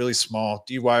much. It's really small.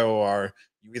 DYOR.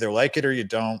 You either like it or you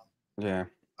don't. Yeah.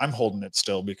 I'm holding it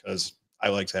still because I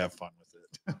like to have fun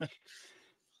with it.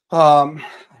 I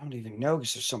don't even know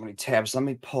because there's so many tabs. Let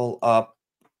me pull up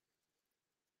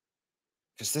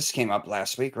because this came up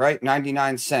last week, right?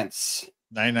 99 cents.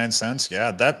 99 cents.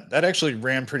 Yeah, that actually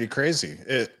ran pretty crazy.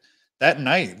 It that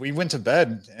night we went to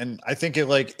bed and I think it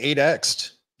like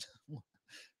 8x'd.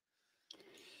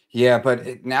 Yeah,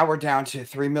 but now we're down to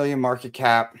 3 million market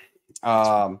cap.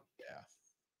 Yeah.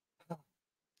 I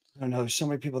don't know. There's so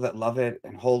many people that love it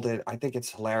and hold it. I think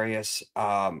it's hilarious.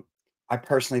 I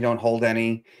personally don't hold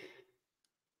any.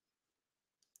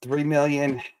 3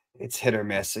 million, it's hit or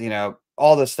miss. You know,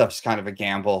 all this stuff's kind of a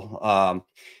gamble.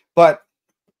 But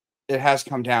it has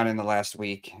come down in the last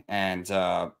week, and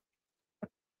I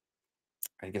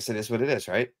guess it is what it is,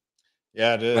 right?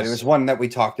 Yeah, it But it is. was one that we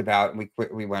talked about and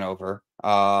we went over.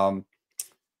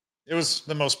 It was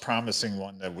the most promising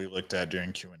one that we looked at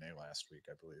during Q&A last week,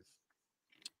 I believe.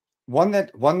 One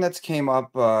that's came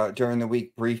up during the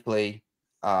week briefly,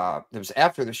 that was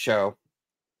after the show,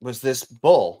 was this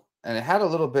bull, and it had a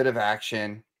little bit of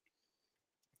action.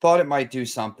 Thought it might do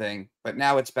something, but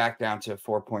now it's back down to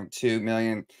 4.2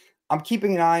 million. I'm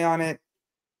keeping an eye on it.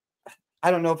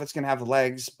 I don't know if it's going to have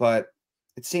legs, but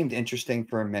it seemed interesting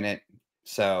for a minute.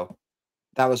 So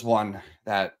that was one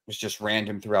that was just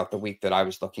random throughout the week that I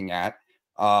was looking at.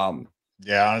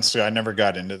 Yeah, honestly, I never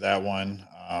got into that one.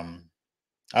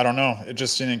 I don't know. It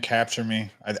just didn't capture me.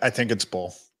 I think it's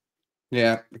bull.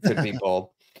 Yeah, it could be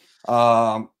bull.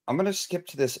 I'm going to skip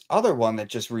to this other one that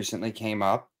just recently came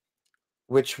up,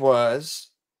 which was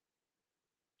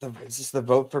is this the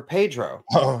vote for Pedro?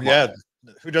 Oh yeah.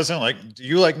 Who doesn't like? Do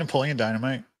you like Napoleon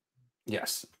Dynamite?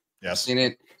 Yes. Yes. Seen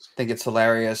it. Think it's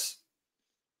hilarious.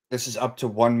 This is up to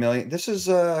 1 million. This is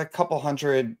a couple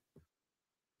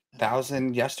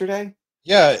 100,000 yesterday.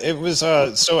 Yeah, it was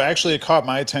so actually it caught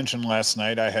my attention last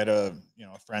night. I had a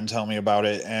a friend tell me about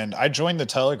it and I joined the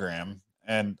Telegram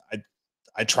and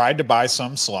I tried to buy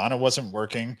some. Solana wasn't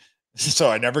working. So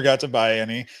I never got to buy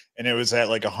any. And it was at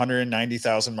like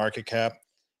 190,000 market cap.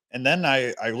 And then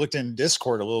I looked in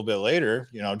Discord a little bit later,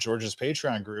 George's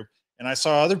Patreon group, and I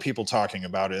saw other people talking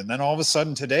about it. And then all of a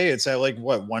sudden today it's at like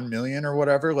what 1 million or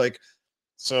whatever. Like,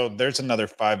 so there's another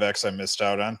 5x I missed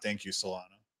out on. Thank you, Solana.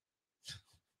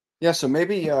 Yeah, so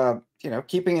maybe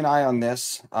keeping an eye on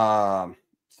this.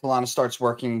 Solana starts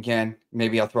working again.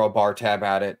 Maybe I'll throw a bar tab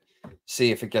at it,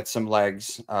 see if it gets some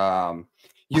legs.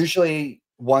 Usually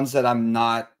ones that I'm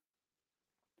not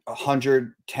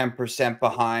 110%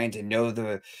 behind and know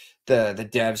the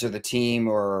devs or the team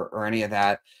or any of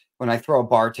that. When I throw a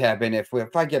bar tab in,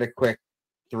 if I get a quick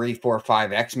 3, 4,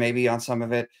 5x maybe on some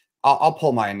of it, I'll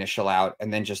pull my initial out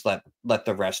and then just let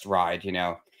the rest ride,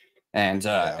 and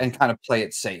kind of play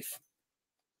it safe.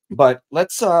 But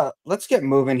let's get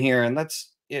moving here, and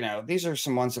these are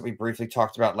some ones that we briefly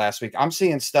talked about last week. I'm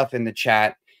seeing stuff in the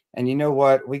chat, and you know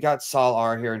what? We got Sol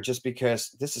R here, and just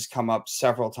because this has come up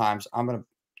several times, I'm gonna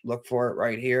look for it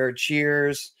right here.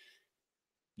 Cheers.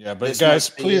 Yeah, but guys,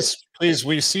 please,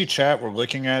 we see chat. We're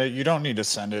looking at it. You don't need to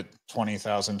send it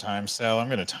 20,000 times, Sal. I'm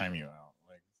going to time you out.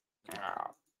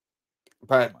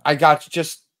 But I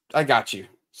got you.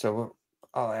 So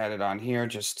I'll add it on here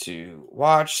just to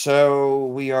watch. So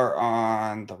we are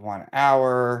on the 1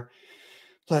 hour.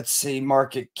 Let's see,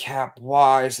 market cap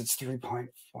wise, it's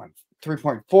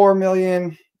 3.4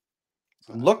 million.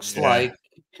 Looks like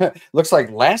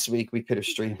last week we could have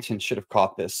streamed and should have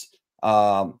caught this.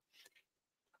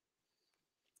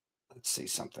 Let's see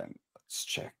something. Let's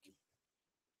check.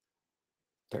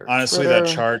 Honestly, that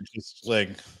chart just like,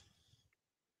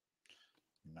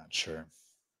 I'm not sure.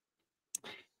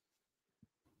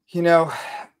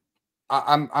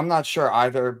 I'm not sure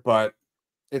either, but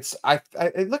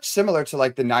it looks similar to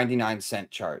like the 99-cent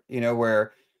chart,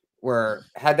 where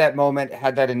had that moment,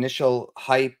 had that initial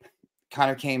hype,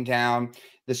 kind of came down.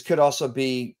 This could also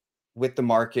be with the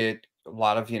market. A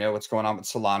lot of what's going on with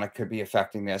Solana could be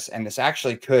affecting this, and this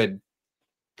actually could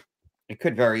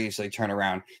very easily turn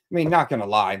around. I mean, not gonna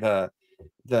lie,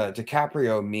 the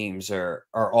DiCaprio memes are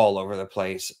all over the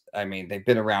place. I mean, they've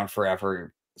been around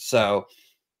forever. So,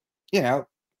 you know,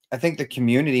 I think the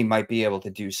community might be able to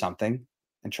do something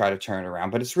and try to turn it around,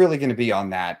 but it's really going to be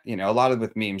on that. You know, a lot of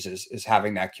with memes is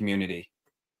having that community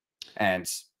and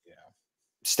Yeah.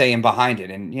 staying behind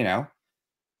it. And, you know,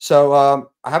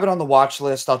 so I have it on the watch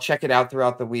list. I'll check it out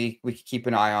throughout the week. We can keep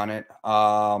an eye on it.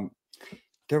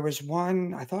 There was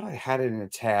one, I thought I had it in a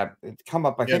tab. It come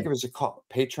up, I Yeah. think it was a call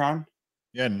Patreon.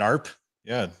 Yeah. Narp.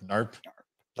 Yeah. Narp.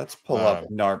 Let's pull up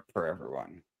Narp for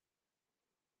everyone.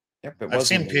 Yep, it I've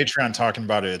was in seen here. Patreon talking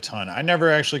about it a ton. I never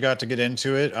actually got to get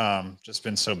into it. Just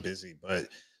been so busy, but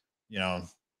you know,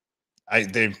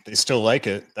 they still like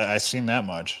it. I've seen that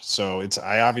much. So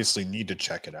I obviously need to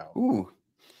check it out. Ooh.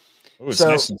 Oh, it's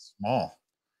So nice and small.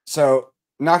 so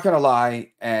not gonna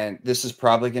lie, and this is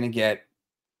probably gonna get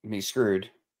me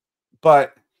screwed,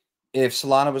 but if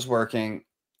Solana was working,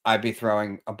 I'd be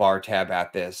throwing a bar tab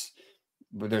at this.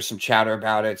 There's some chatter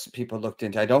about it. Some people looked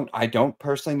into. I don't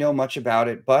personally know much about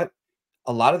it, but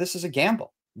a lot of this is a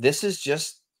gamble. This is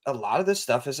just a lot of this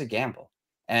stuff is a gamble.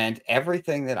 And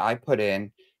everything that I put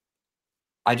in,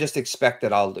 I just expect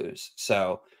that I'll lose.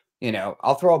 So, you know,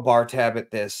 I'll throw a bar tab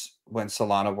at this when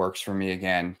Solana works for me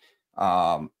again.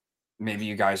 Um, Maybe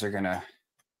you guys are gonna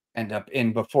end up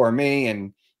in before me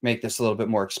and make this a little bit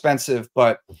more expensive,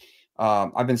 but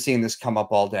I've been seeing this come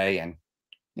up all day, and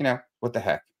you know, what the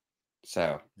heck.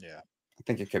 So Yeah. I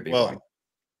think it could be one.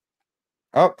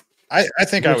 Well, Oh, I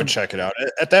think I here's would check it out.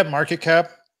 At that market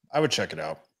cap, I would check it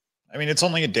out. I mean, it's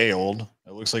only a day old.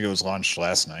 It looks like it was launched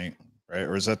last night, right?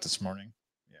 Or is that this morning?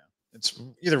 Yeah. It's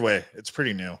either way, it's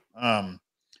pretty new.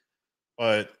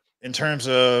 But in terms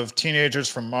of teenagers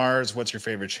from Mars, what's your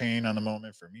favorite chain on the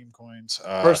moment for meme coins?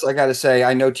 First, I got to say,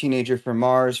 I know Teenager from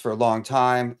Mars for a long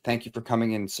time. Thank you for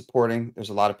coming and supporting. There's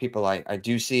a lot of people I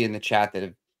do see in the chat that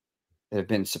have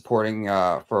been supporting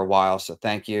for a while, so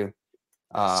thank you.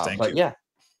 Thank But you. yeah,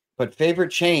 but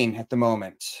favorite chain at the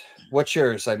moment. What's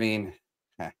yours? I mean,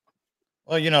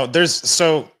 Well, you know, there's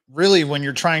so really when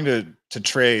you're trying to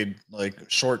trade like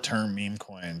short-term meme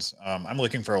coins, I'm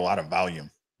looking for a lot of volume,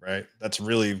 right? That's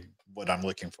really what I'm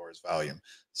looking for is volume.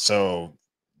 So,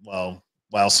 well,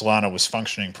 while Solana was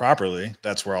functioning properly,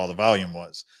 that's where all the volume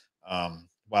was.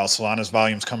 While Solana's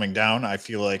volume's coming down, I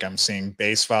feel like I'm seeing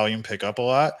base volume pick up a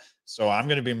lot. So I'm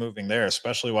going to be moving there,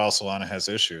 especially while Solana has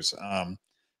issues.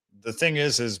 The thing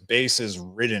is base is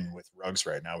ridden with rugs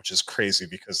right now, which is crazy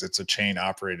because it's a chain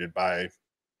operated by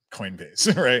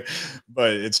Coinbase, right?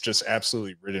 But it's just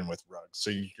absolutely ridden with rugs.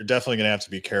 So you're definitely going to have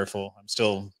to be careful. I'm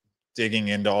still digging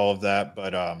into all of that,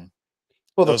 but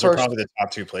well, those are probably the top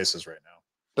two places right now.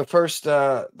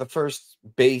 the first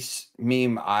base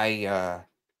meme I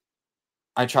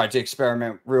tried to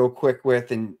experiment real quick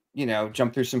with and, you know,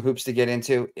 jump through some hoops to get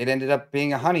into. It ended up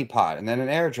being a honeypot and then an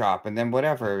airdrop and then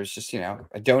whatever. It was just, you know,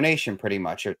 a donation pretty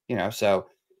much, you know, so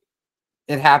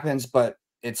it happens, but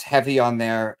it's heavy on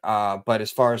there. But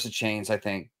as far as the chains, I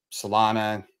think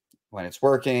Solana when it's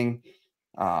working,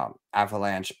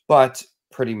 Avalanche, but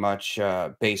pretty much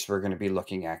base we're going to be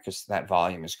looking at because that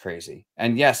volume is crazy.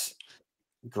 And yes,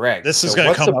 Greg. This is So going to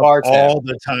what's come the up bar tab? all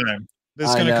the time. This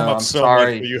is I going to come know. up I'm so much, but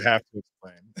sorry. you have to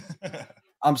explain.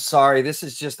 I'm sorry. This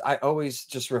is just, I always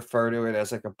just refer to it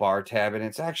as like a bar tab, and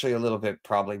it's actually a little bit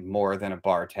probably more than a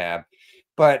bar tab.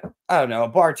 But I don't know. A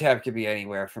bar tab could be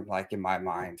anywhere from like, in my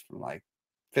mind, from like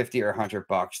 50 or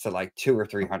 $100 to like 200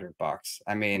 or $300.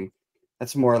 I mean,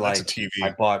 that's more That's a like I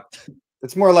TV. bought,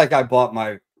 it's more like I bought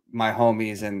my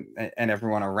homies and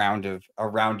everyone a round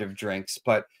of drinks.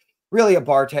 But really a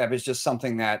bar tab is just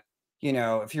something that, you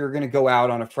know, if you're going to go out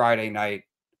on a Friday night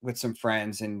with some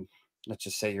friends and let's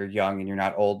just say you're young and you're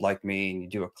not old like me and you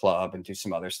do a club and do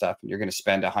some other stuff and you're going to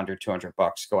spend 100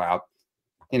 $200 go out,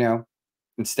 you know,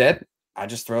 instead I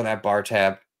just throw that bar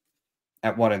tab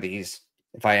at one of these.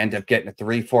 If I end up getting a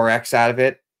 3-4x out of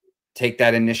it, take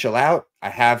that initial out, I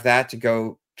have that to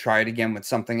go try it again with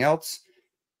something else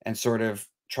and sort of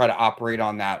try to operate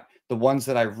on that. The ones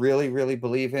that I really really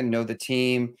believe in, know the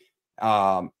team,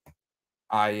 um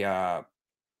I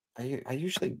I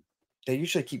usually they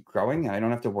usually keep growing and I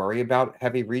don't have to worry about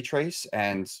heavy retrace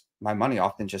and my money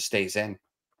often just stays in.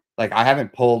 Like I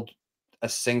haven't pulled a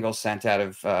single cent out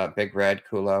of Big Red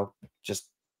Culo. Just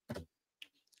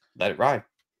let it ride.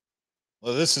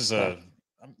 Well, this is So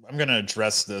I'm going to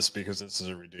address this because this is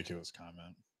a ridiculous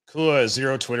comment. Kula has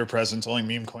zero Twitter presence, only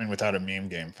meme coin without a meme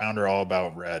game. Founder all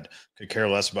about red. Could care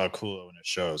less about Kulo and it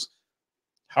shows.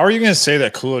 How are you going to say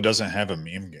that Kulo doesn't have a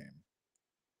meme game?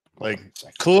 Like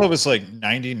Kulo was like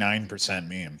 99%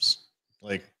 memes.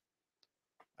 Like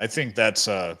I think that's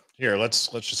here. Let's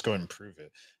just go and prove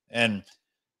it. And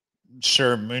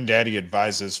sure Moon Daddy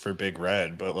advises for Big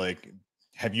Red, but like,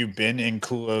 have you been in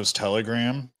Kulo's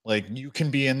Telegram? Like, you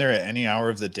can be in there at any hour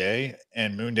of the day,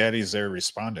 and Moon Daddy's there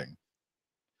responding.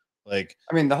 Like,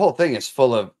 I mean, the whole thing is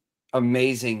full of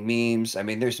amazing memes. I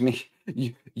mean, there's me.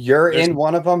 You're there's in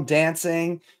one of them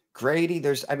dancing. Grady,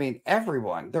 I mean,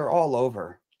 everyone. They're all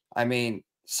over. I mean,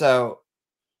 so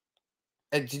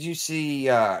did you see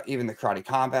even the karate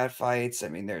combat fights? I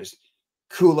mean, there's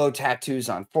Kulo tattoos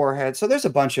on forehead. So there's a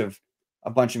bunch of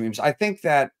memes. I think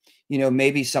that,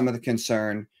 maybe some of the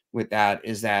concern with that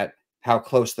is that how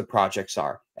close the projects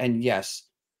are. And yes,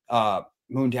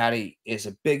 Moon Daddy is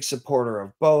a big supporter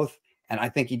of both, and I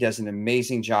think he does an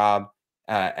amazing job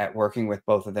at working with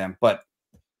both of them. But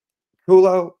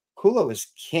Kulo is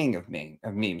king of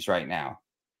memes right now.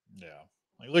 yeah.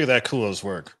 Like, look at that Kulo's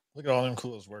work. Look at all them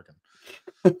Kulo's working.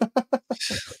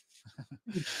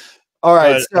 All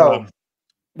right, But so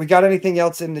we got anything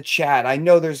else in the chat? I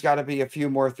know there's got to be a few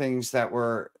more things that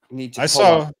need to I pull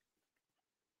up.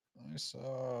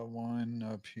 saw one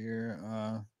up here.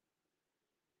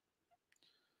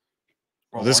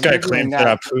 Well, This when guy you're doing claims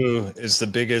that Apu is the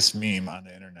biggest meme on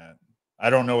the internet. I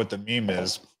don't know what the meme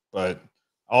is, but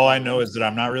all I know is that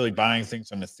I'm not really buying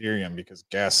things on Ethereum because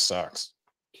gas sucks.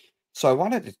 So I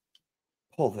wanted to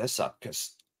pull this up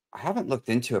because I haven't looked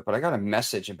into it, but I got a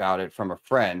message about it from a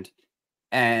friend,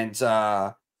 and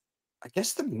I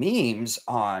guess the memes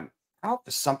on Alp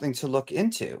is something to look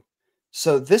into.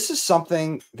 So this is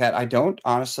something that I don't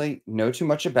honestly know too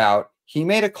much about. He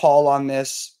made a call on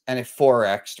this and it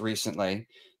 4x'd recently.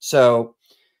 So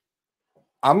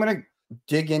I'm going to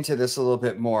dig into this a little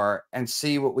bit more and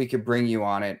see what we could bring you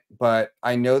on it. But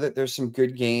I know that there's some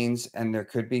good gains and there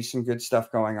could be some good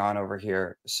stuff going on over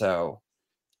here. So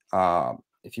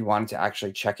if you wanted to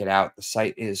actually check it out, the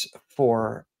site is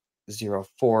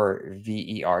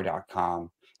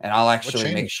 404ver.com. And I'll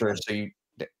actually make sure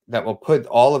that we'll put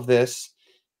all of this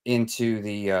into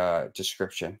the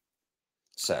description.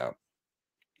 So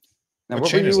now what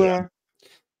chain is that?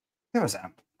 That was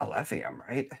Alephium,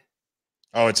 right?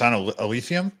 Oh, it's on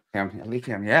Alephium?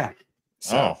 Alephium, yeah.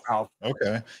 So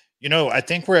okay. I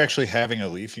think we're actually having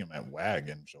Alephium at WAG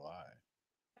in July.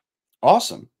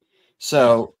 Awesome.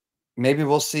 So maybe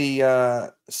we'll see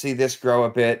this grow a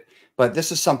bit, but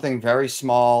this is something very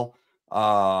small.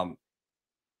 But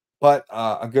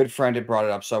a good friend had brought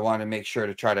it up, so I wanted to make sure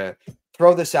to try to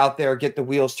throw this out there, get the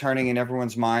wheels turning in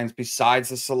everyone's minds. Besides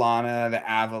the Solana, the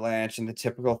Avalanche, and the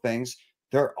typical things,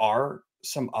 there are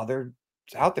some other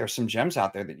out there, some gems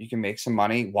out there that you can make some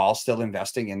money while still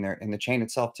investing in the chain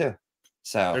itself too.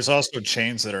 So there's also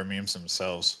chains that are memes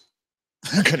themselves.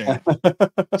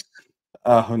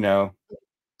 Oh no,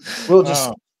 we'll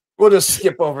just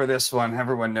skip over this one.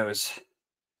 Everyone knows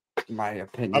my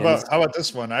opinion. How about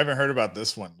this one? I haven't heard about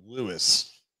this one.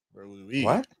 Lewis or Louis.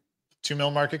 What? 2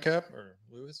 mil market cap or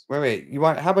Lewis? Wait.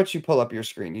 How about you pull up your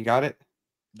screen? You got it?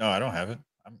 No, I don't have it.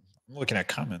 I'm looking at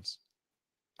comments.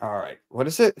 All right. What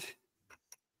is it?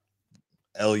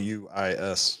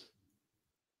 Luis.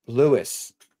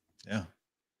 Lewis. Yeah.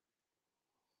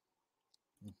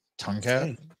 Tongue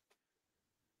cap.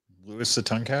 Lewis the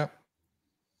tongue cap.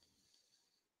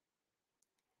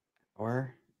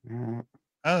 Or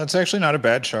that's actually not a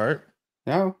bad chart.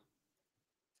 No.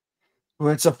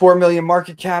 Well, it's a 4 million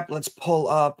market cap. Let's pull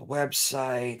up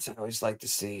websites. I always like to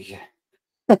see.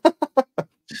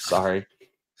 Sorry.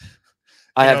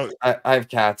 I have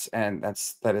cats, and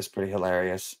that is pretty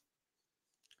hilarious.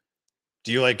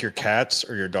 Do you like your cats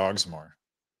or your dogs more?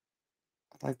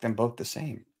 I like them both the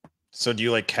same. So do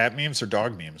you like cat memes or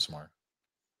dog memes more?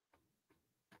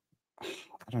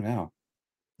 I don't know.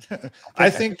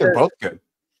 I think they're both good.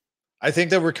 I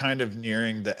think that we're kind of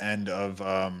nearing the end of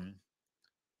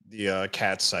the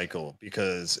cat cycle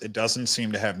because it doesn't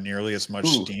seem to have nearly as much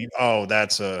steam. Oh,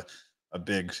 that's a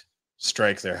big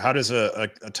strike there. How does a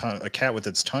cat with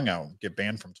its tongue out get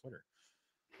banned from Twitter?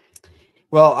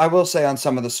 Well, I will say on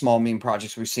some of the small meme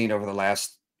projects we've seen over the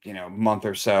last month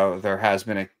or so, there has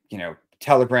been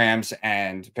telegrams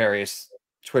and various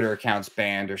Twitter accounts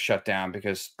banned or shut down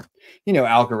because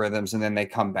algorithms, and then they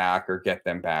come back or get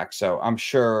them back. So I'm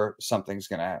sure something's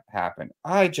going to happen.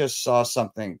 I just saw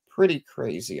something pretty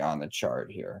crazy on the chart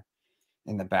here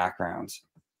in the background.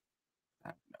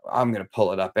 I'm going to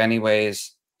pull it up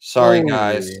anyways. Sorry,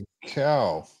 guys.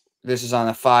 Cow. This is on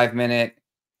a 5-minute.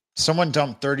 Someone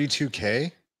dumped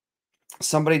 32K.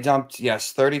 Somebody dumped,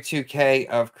 yes, 32K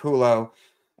of Kulo.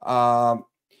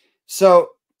 So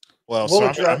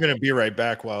I'm going to be right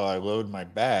back while I load my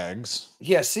bags.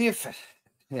 Yeah, see if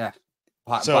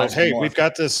So hey, we've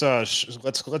got this.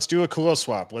 Let's do a Kulo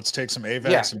swap. Let's take some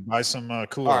AVAX and buy some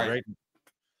Kulo. Right.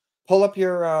 Pull up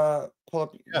your pull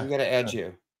up. Yeah, We got to add yeah.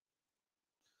 you.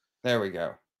 There we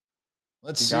go.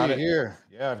 Let's You got see it? here.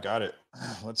 Yeah, I've got it.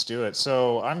 Let's do it.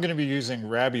 So I'm going to be using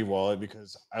Rabby Wallet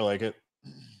because I like it.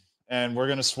 And we're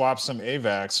going to swap some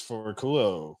AVAX for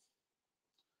Culo.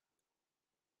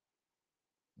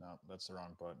 No, that's the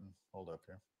wrong button. Hold up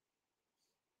here.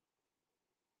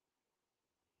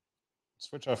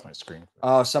 Switch off my screen.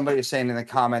 Oh, somebody is saying in the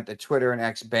comment that Twitter and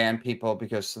X ban people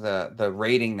because of the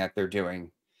rating that they're doing,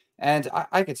 and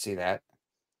I could see that.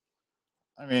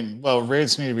 I mean, well,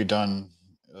 raids need to be done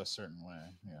a certain way.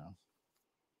 Yeah.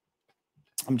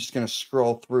 I'm just gonna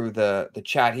scroll through the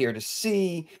chat here to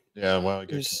see. Yeah. Well,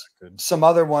 There's connected. some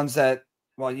other ones that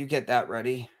while you get that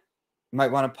ready, you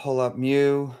might want to pull up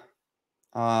Mew.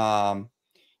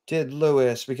 Did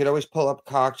Lewis? We could always pull up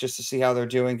Cock just to see how they're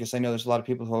doing because I know there's a lot of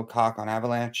people who hold Cock on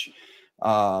Avalanche.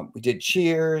 We did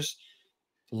Cheers.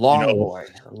 Long boy.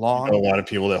 Long. You know a lot of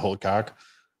people that hold Cock.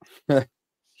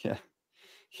 Yeah.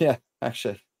 Yeah,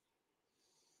 actually.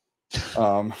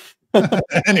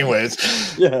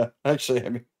 Anyways. Yeah, actually, I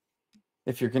mean,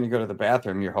 if you're going to go to the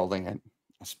bathroom, you're holding it,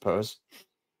 I suppose.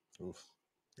 Oof,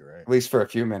 you're right. At least for a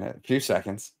few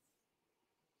seconds.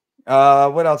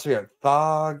 What else we have?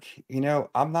 Thog. You know,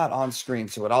 I'm not on screen,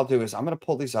 so what I'll do is I'm going to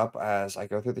pull these up as I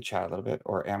go through the chat a little bit,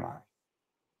 or am I?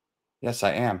 Yes,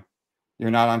 I am.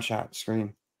 You're not on chat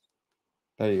screen.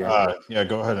 There you go. Yeah,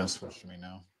 go ahead and switch to me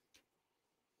now.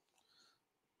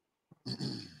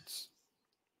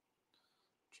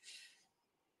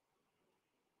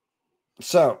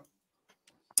 So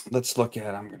let's look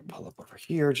at. I'm going to pull up over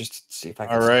here just to see if I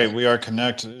can. All right, we are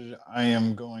connected. I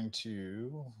am going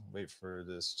to wait for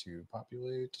this to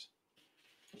populate.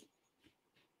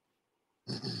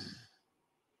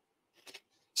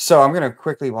 So I'm going to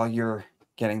quickly, while you're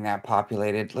getting that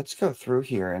populated, let's go through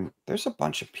here. And there's a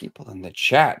bunch of people in the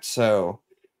chat. So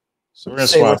we're going to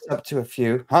say swap. what's up to a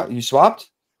few. Huh? You swapped?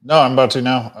 No, I'm about to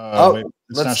now. Wait,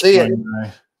 let's see it.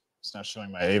 It's not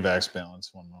showing my AVAX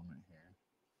balance. One moment here.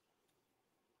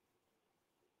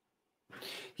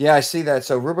 Yeah, I see that.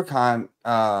 So Rubicon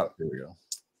Here we go.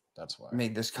 That's why.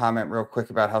 Made this comment real quick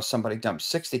about how somebody dumped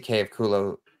 60K of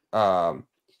Culo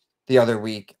the other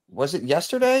week. Was it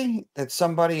yesterday that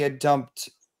somebody had dumped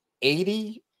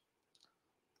 80?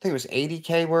 I think it was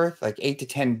 80K worth, like 8 to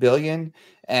 10 billion,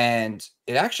 and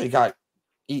it actually got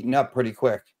eaten up pretty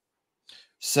quick.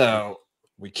 So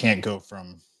we can't go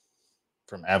from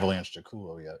Avalanche to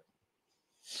Culo yet.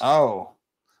 Oh.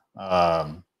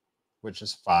 Which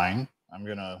is fine.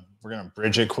 We're gonna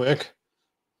bridge it quick.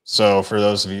 So for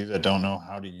those of you that don't know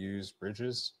how to use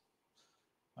bridges,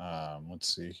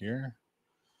 let's see here.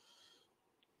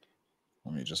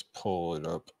 Let me just pull it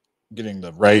up, getting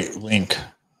the right link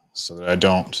so that I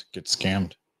don't get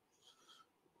scammed.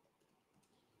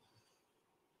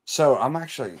 So I'm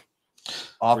actually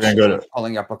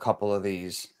pulling up a couple of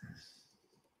these,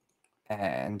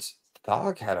 and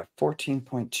Dog had a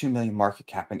 14.2 million market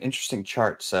cap, an interesting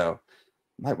chart. So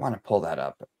might want to pull that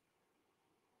up.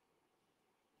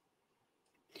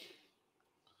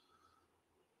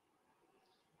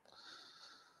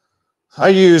 I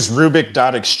use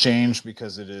Rubik.exchange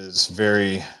because it is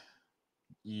very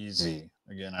easy.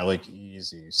 Again, I like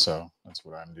easy, so that's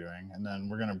what I'm doing. And then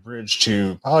we're going to bridge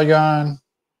to Polygon.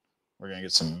 We're going to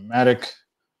get some Matic.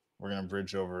 We're going to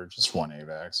bridge over just one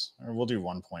AVAX, or we'll do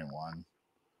 1.1.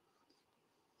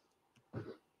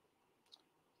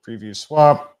 Preview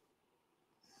swap.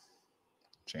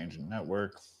 Change in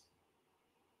network.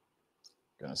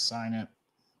 Going to sign it.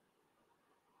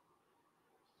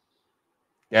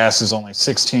 Gas is only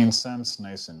 16 cents.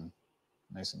 Nice and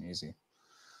easy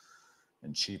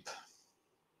and cheap.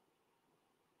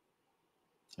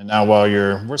 And now while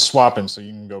we're swapping, so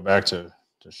you can go back to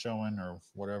showing or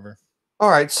whatever. All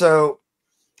right, so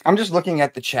I'm just looking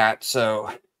at the chat, so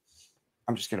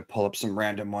I'm just going to pull up some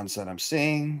random ones that I'm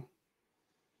seeing.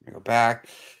 Let me go back.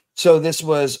 So this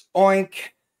was Oink,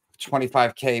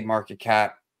 25K market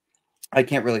cap. I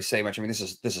can't really say much. I mean, this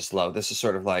is low. This is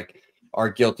sort of like our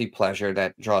guilty pleasure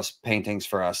that draws paintings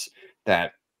for us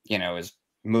that, you know, is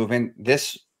moving.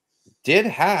 This did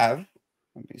have,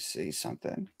 let me see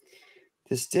something.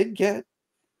 This did get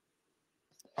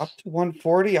up to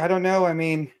 140. I don't know. I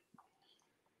mean,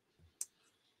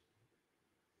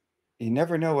 you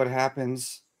never know what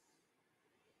happens.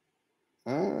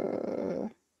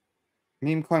 Meme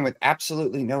coin with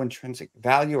absolutely no intrinsic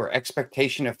value or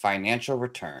expectation of financial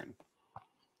return.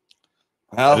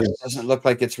 Well, it doesn't look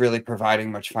like it's really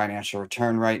providing much financial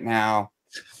return right now.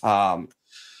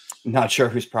 Not sure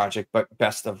whose project, but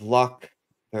best of luck.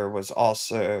 There was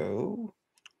also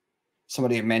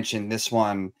somebody mentioned this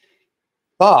one,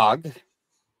 Bog,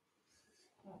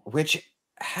 which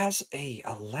has a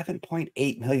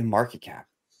 11.8 million market cap.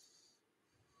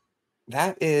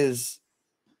 That is,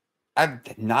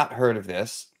 I've not heard of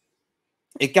this.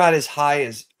 It got as high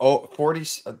as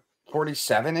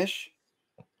 47-ish.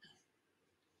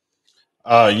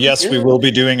 Yes, we will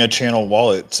be doing a channel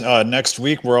wallet. Next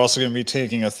week, we're also going to be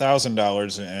taking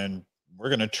 $1,000 and we're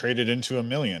going to trade it into $1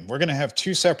 million. We're going to have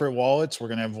two separate wallets. We're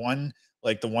going to have one,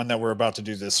 like the one that we're about to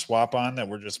do this swap on, that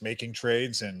we're just making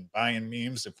trades and buying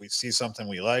memes if we see something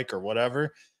we like or whatever.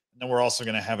 And then we're also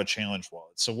going to have a challenge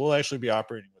wallet. So we'll actually be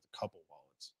operating with a couple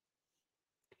wallets.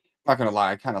 Not gonna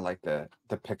lie, I kind of like the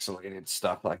pixelated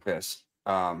stuff like this.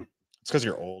 It's because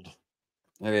you're old.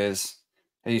 It is.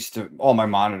 All my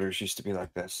monitors used to be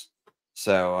like this.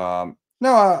 So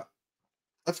no,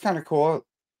 that's kind of cool.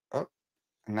 Oh,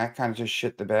 and that kind of just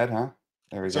shit the bed, huh?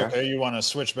 There we It's go. okay. You want to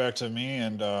switch back to me,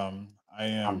 and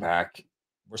I'm back.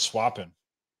 We're swapping.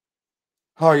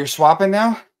 Oh, you're swapping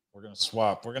now? We're gonna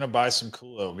swap. We're gonna buy some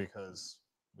Culo because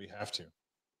we have to.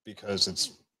 Because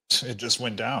it just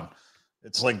went down.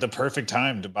 It's like the perfect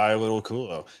time to buy a little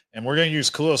Culo. And we're gonna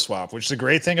use Culo swap, which the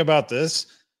great thing about this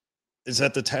is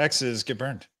that the taxes get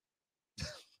burned.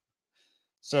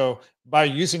 So by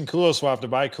using Culo swap to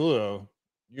buy Culo,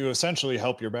 you essentially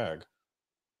help your bag.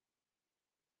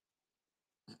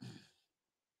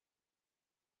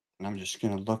 And I'm just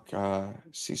gonna look,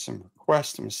 see some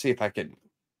requests. I'm gonna see if I could.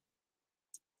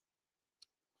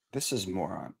 This is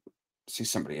more on. See,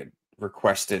 somebody had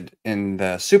requested in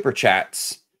the super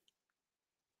chats.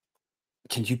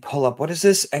 Can you pull up, what is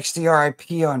this?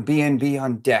 XDRIP on BNB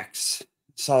on DEX.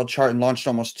 Solid chart and launched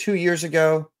almost 2 years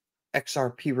ago.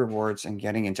 XRP rewards and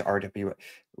getting into RWA.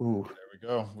 Ooh. There we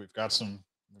go. We've got some.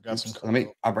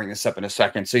 I'll bring this up in a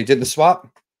second. So you did the swap?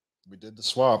 We did the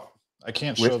swap. I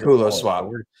can't with show the Culo wallet, swap.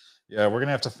 We're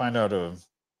gonna have to find out a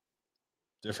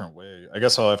different way. I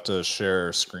guess I'll have to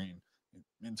share screen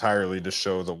entirely to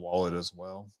show the wallet as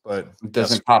well. But it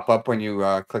doesn't pop up when you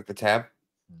click the tab?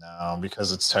 No,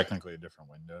 because it's technically a different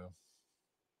window.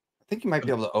 I think you might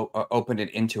be able to open it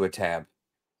into a tab.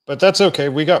 But that's okay.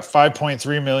 We got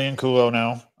 5.3 million Culo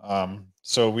now.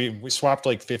 So we swapped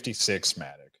like 56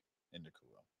 Matic into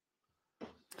Culo.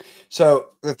 So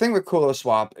the thing with Culo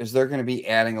swap is they're going to be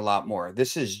adding a lot more.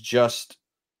 This is just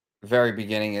very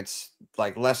beginning. It's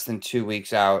like less than 2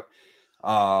 weeks out.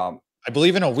 I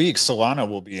believe in a week Solana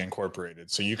will be incorporated,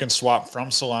 so you can swap from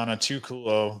Solana to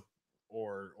Culo,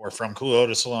 or from Culo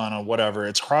to Solana, whatever.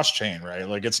 It's cross chain, right?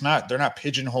 Like they're not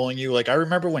pigeonholing you. Like I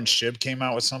remember when SHIB came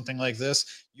out with something like this,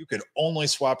 you could only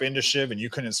swap into SHIB and you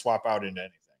couldn't swap out into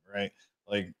anything, right?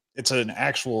 Like it's an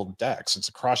actual DEX. It's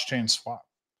a cross chain swap.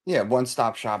 Yeah,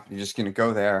 one-stop shop. You're just going to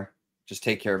go there, just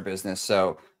take care of business.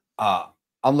 So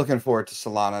I'm looking forward to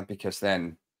Solana because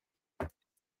then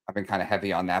I've been kind of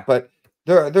heavy on that. But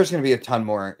there's going to be a ton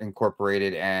more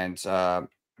incorporated. And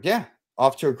yeah,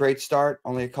 off to a great start.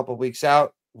 Only a couple weeks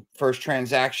out. First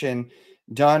transaction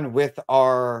done with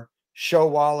our show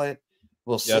wallet.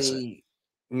 We'll see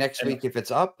next week if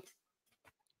it's up.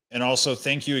 And also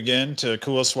thank you again to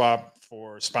Culo Swap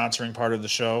for sponsoring part of the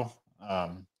show.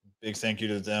 Big thank you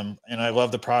to them. And I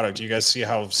love the product. You guys see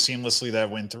how seamlessly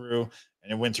that went through,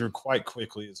 and it went through quite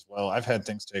quickly as well. I've had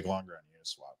things take longer on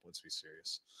Uniswap. Let's be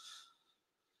serious.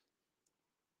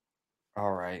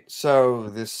 All right. So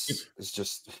this is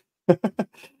just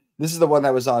this is the one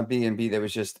that was on BNB that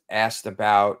was just asked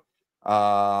about.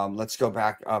 Let's go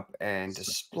back up and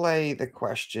display the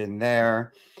question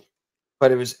there.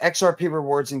 But it was XRP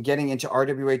rewards and getting into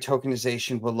RWA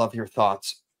tokenization. Would love your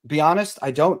thoughts. Be honest, I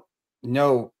don't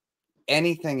know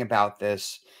anything about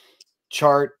this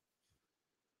chart.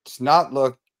 Does not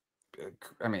look.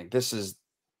 I mean, this is.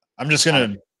 I'm just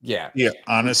gonna be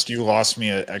honest. You lost me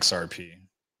at XRP.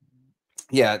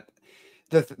 Yeah,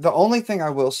 the only thing I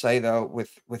will say though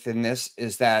within this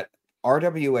is that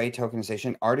RWA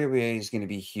tokenization, RWA is going to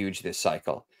be huge this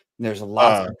cycle. And there's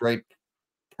lots of great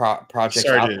projects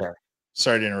out there.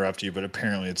 Sorry to interrupt you, but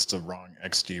apparently it's the wrong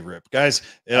XD rip, guys.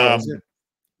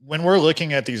 When we're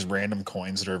looking at these random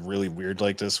coins that are really weird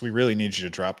like this, we really need you to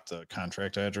drop the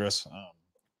contract address.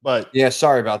 But yeah,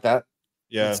 sorry about that.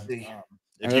 Yeah,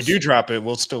 if you do drop it,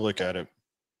 we'll still look at it.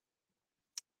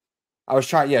 I was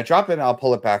trying, drop it and I'll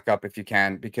pull it back up if you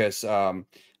can, because I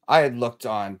had looked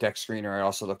on Dex Screener. I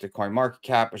also looked at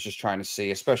CoinMarketCap. I was just trying to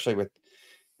see, especially with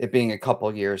it being a couple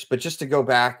of years. But just to go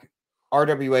back,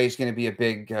 RWA is going to be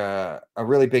a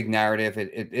really big narrative.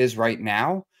 It is right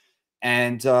now.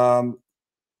 And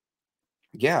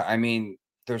yeah, I mean,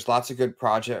 there's lots of good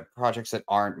projects that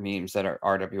aren't memes that are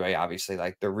RWA, obviously,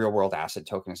 like the real world asset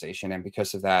tokenization. And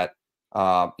because of that,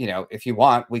 if you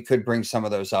want, we could bring some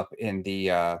of those up in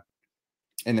the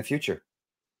future.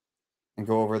 and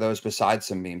go over those besides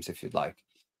some memes if you'd like,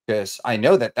 because I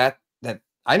know that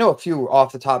I know a few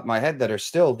off the top of my head that are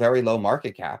still very low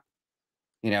market cap.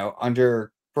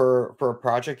 Under for a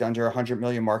project under 100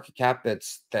 million market cap.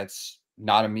 That's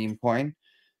not a meme coin.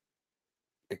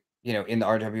 In the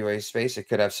RWA space, it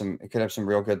could have some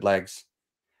real good legs.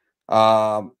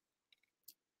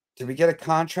 Did we get a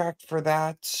contract for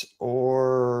that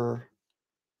or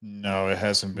No, it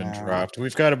hasn't been no? dropped.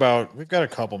 We've got a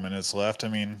couple minutes left. I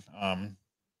mean,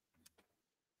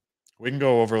 we can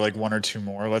go over like one or two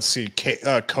more. Let's see.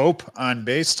 Cope on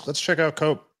base. Let's check out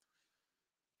Cope.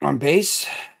 On base?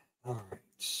 All right.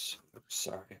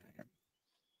 Sorry.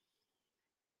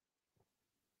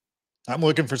 I'm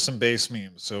looking for some base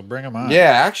memes, so bring them on.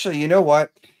 Yeah, actually, you know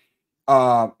what?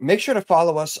 Make sure to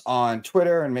follow us on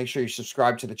Twitter and make sure you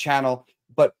subscribe to the channel.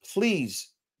 But please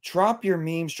drop your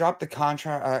memes, drop the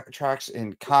contracts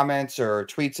in comments or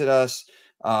tweets at us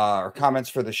or comments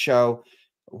for the show.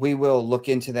 We will look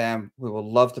into them. We will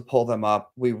love to pull them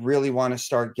up. We really want to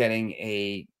start getting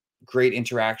a great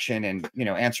interaction and,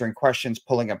 answering questions,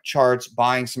 pulling up charts,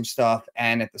 buying some stuff,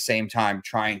 and at the same time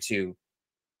trying to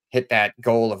hit that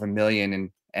goal of 1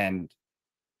 million and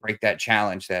break that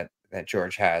challenge that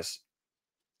George has.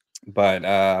 But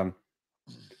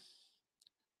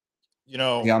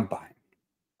beyond buying,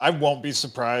 I won't be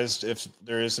surprised if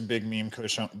there is a big meme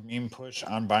push on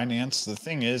Binance. The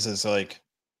thing is like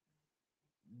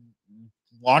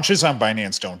launches on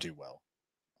Binance don't do well.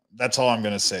 That's all I'm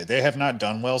going to say. They have not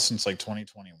done well since like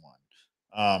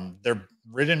 2021. They're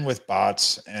ridden with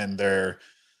bots, and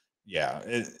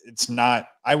it's not.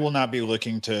 I will not be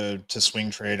looking to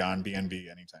swing trade on BNB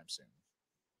anytime soon.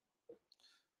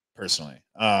 Personally,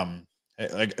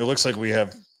 it looks like we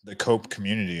have the Cope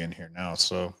community in here now,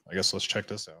 so I guess let's check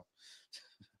this out.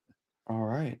 All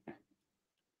right.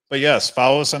 But yes,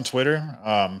 follow us on Twitter.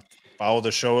 Follow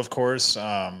the show, of course.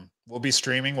 We'll be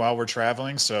streaming while we're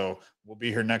traveling, so we'll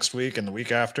be here next week and the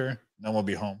week after, and then we'll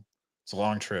be home. It's a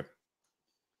long trip.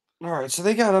 All right, so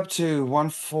they got up to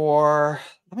 1.4.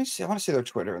 Let me see. I want to see their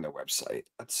Twitter and their website.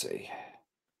 Let's see.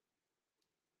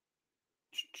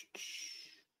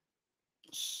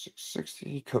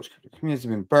 660. Coach communities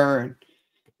have been burned.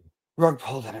 Rug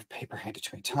pulled out of paper handed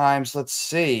to me times. Let's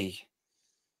see.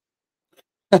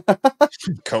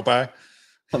 Cope.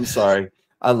 I'm sorry.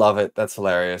 I love it. That's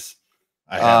hilarious.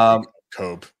 I have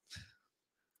Cope.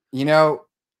 I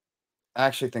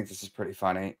actually think this is pretty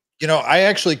funny. I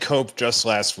actually coped just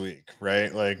last week,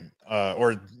 right? Like,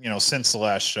 since the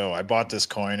last show, I bought this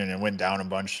coin and it went down a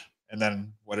bunch. And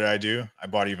then what did I do? I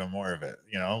bought even more of it,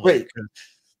 Wait.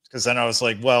 Because then I was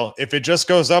like, well, if it just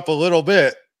goes up a little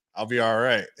bit, I'll be all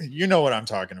right. You know what I'm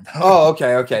talking about. Oh,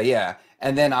 okay. Okay. Yeah.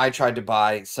 And then I tried to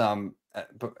buy some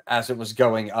as it was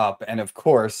going up. And of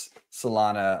course,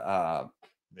 Solana,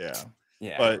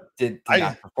 but did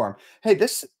not perform. Hey,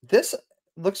 this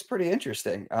looks pretty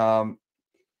interesting.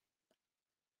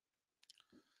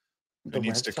 It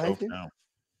needs to Cope now.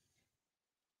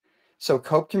 So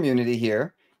Cope community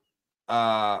here,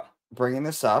 bringing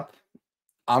this up.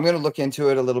 I'm going to look into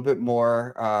it a little bit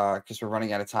more because we're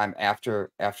running out of time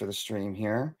after the stream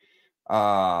here.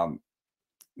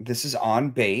 This is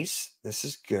on base. This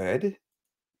is good.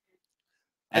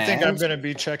 I think I'm going to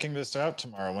be checking this out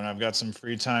tomorrow when I've got some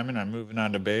free time and I'm moving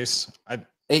on to base.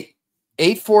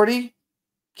 840K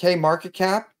market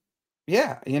cap.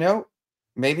 Yeah,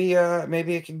 maybe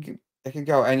it can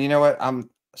go. And you know what? I'm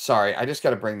sorry. I just got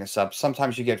to bring this up.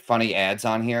 Sometimes you get funny ads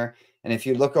on here, and if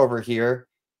you look over here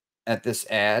at this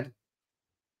ad,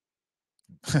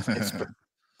 it's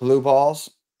blue balls.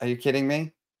 Are you kidding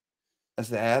me? That's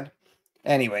the ad.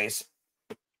 Anyways,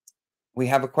 we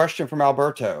have a question from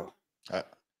Alberto.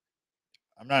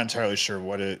 I'm not entirely sure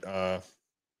what it.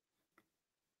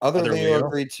 Other Leo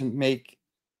agreed to make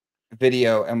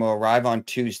video and will arrive on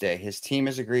Tuesday. His team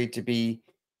has agreed to be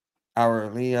our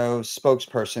Leo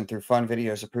spokesperson through fun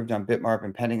videos approved on Bitmarp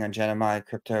and pending on Genemai,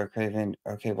 Crypto, Craven,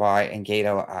 OKY, and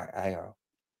Gato.io.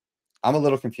 I'm a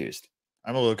little confused.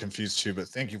 I'm a little confused too, but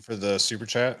thank you for the super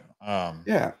chat.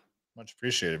 Yeah. Much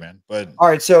appreciated, man. But all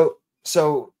right,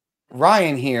 so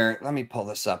Ryan here, let me pull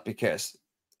this up because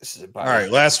this is all right.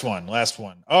 Last one.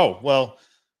 Oh, well,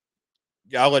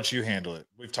 yeah, I'll let you handle it.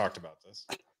 We've talked about this.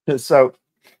 So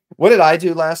what did I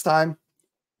do last time?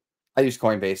 I used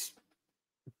Coinbase.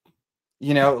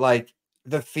 Like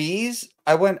the fees,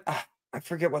 I went, I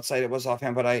forget what site it was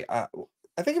offhand, but I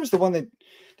think it was the one that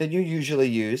you usually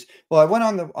use. Well, I went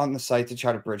on the site to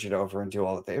try to bridge it over and do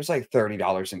all of that. It was like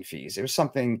 $30 in fees. It was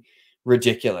something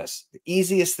ridiculous. The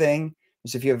easiest thing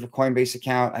is if you have a Coinbase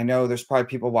account. I know there's probably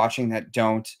people watching that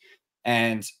don't,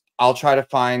 and I'll try to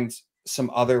find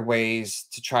some other ways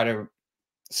to try to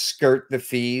skirt the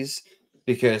fees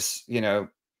because, you know,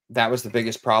 that was the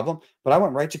biggest problem. But I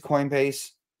went right to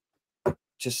Coinbase,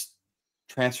 just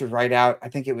transferred right out. I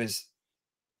think it was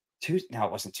no,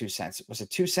 it wasn't 2 cents. Was it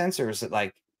 2 cents or was it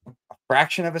like a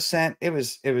fraction of a cent? It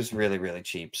was really, really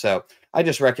cheap. So I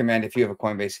just recommend if you have a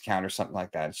Coinbase account or something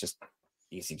like that, it's just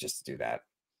easy just to do that.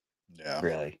 Yeah.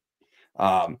 Really.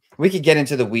 We could get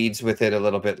into the weeds with it a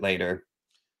little bit later.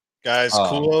 Guys,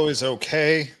 Culo is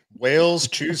okay. Whales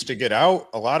choose to get out.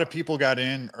 A lot of people got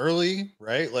in early,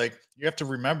 right? Like you have to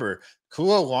remember,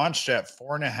 Culo launched at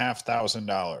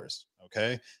 $4,500.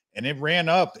 Okay. And it ran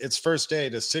up its first day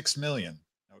to 6 million.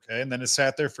 Okay. And then it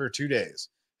sat there for 2 days.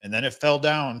 And then it fell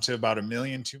down to about 1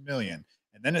 million, 2 million.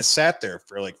 And then it sat there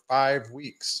for like 5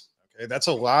 weeks. Okay. That's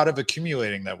a lot of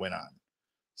accumulating that went on.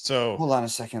 So hold on a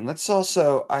second. Let's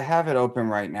also, I have it open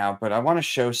right now, but I want to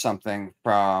show something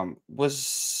from,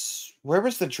 where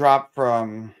was the drop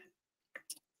from?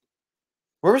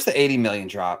 Where was the 80 million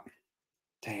drop?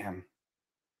 Damn.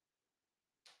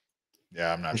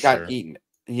 yeah, I'm not It sure. got eaten.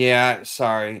 Yeah,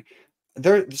 sorry.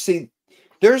 There's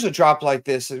a drop like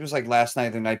this. It was like last night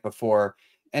or the night before,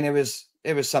 and it was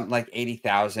something like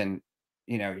 80,000,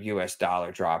 you know, US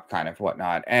dollar drop kind of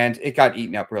whatnot. And it got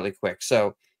eaten up really quick.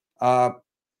 So I'm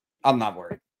not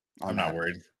worried. I'm not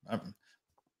worried.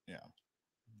 Yeah.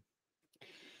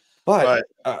 But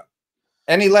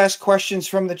any last questions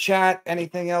from the chat?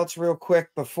 Anything else real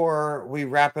quick before we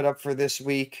wrap it up for this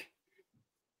week?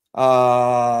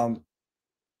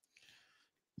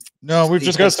 No, we've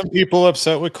just got some people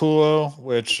upset with Culo,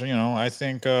 which, you know, I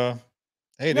think hey,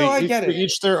 I get it.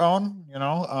 each their own, you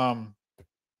know.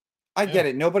 I get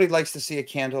it. Nobody likes to see a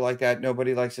candle like that.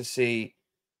 Nobody likes to see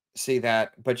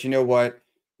that. But you know what?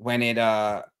 When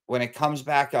it comes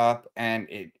back up and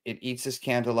it eats this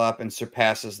candle up and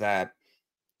surpasses that,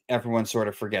 everyone sort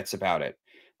of forgets about it.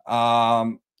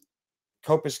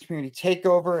 Copa's community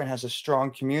takeover and has a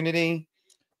strong community.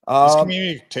 These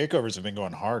community takeovers have been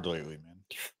going hard lately, man.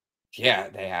 Yeah,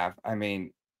 they have. I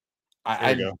mean,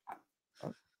 there you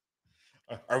go.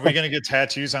 Are we going to get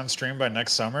tattoos on stream by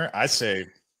next summer? I say,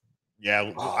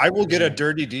 yeah, I will get a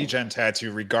Dirty Degen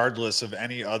tattoo regardless of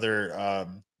any other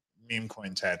meme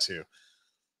coin tattoo.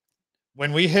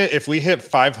 When if we hit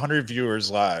 500 viewers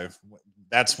live,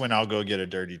 that's when I'll go get a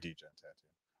Dirty Degen tattoo.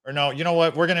 Or no, you know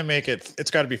what? We're going to make it.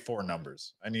 It's got to be 4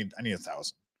 numbers. I need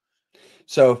 1,000.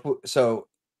 So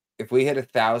if we hit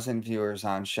 1,000 viewers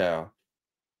on show,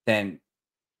 then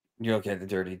you'll get the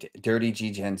Dirty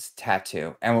Degens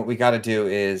tattoo. And what we got to do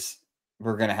is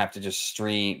we're going to have to just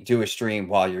do a stream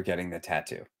while you're getting the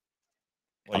tattoo.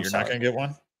 Well, you're not going to get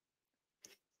one?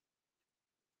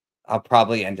 I'll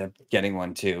probably end up getting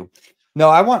one too. No,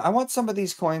 I want some of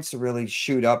these coins to really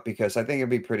shoot up because I think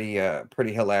it'd be pretty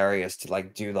hilarious to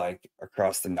like do like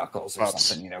across the knuckles or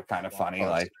something, you know, kind of funny.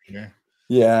 Like,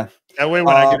 yeah. That way,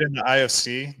 when I get into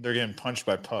IFC, they're getting punched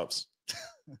by pups.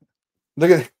 Look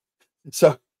at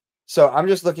so I'm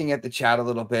just looking at the chat a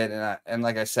little bit, and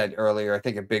like I said earlier, I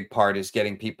think a big part is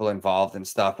getting people involved and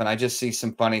stuff. And I just see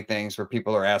some funny things where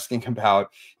people are asking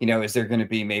about, you know, is there going to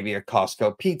be maybe a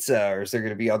Costco pizza, or is there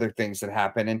going to be other things that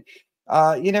happen? And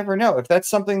you never know if that's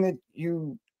something that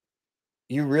you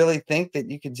really think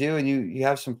that you could do, and you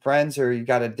have some friends or you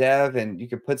got a dev and you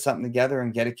could put something together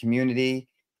and get a community.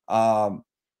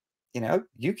 You know,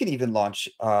 you could even launch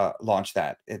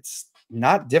that. It's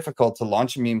not difficult to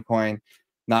launch a meme coin.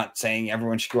 Not saying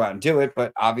everyone should go out and do it,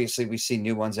 but obviously we see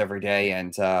new ones every day.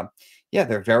 And yeah,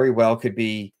 there very well could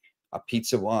be a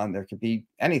pizza one. There could be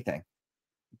anything.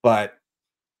 But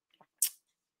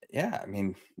yeah, I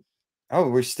mean,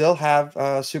 we still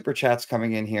have super chats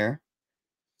coming in here.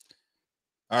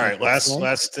 All right,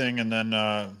 last thing, and then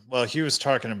well, he was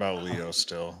talking about Leo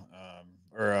still,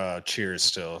 or Cheers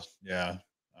still, yeah.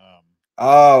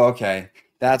 Oh, okay,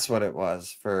 that's what it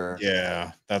was for.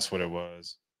 Yeah, that's what it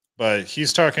was. But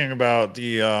he's talking about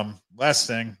the last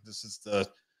thing. This is the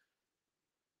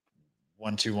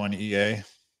 121 EA.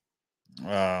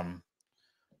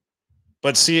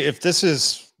 But see, if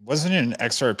this wasn't it an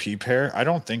XRP pair? I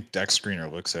don't think Dex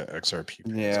Screener looks at XRP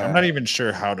pairs. Yeah, I'm not even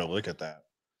sure how to look at that.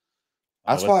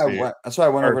 That's why I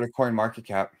went over to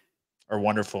CoinMarketCap. Our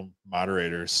wonderful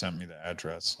moderator sent me the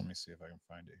address. Let me see if I can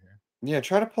find it here. Yeah,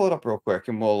 try to pull it up real quick,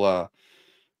 and we'll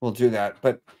do that.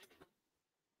 But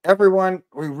everyone,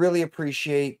 we really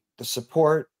appreciate the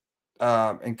support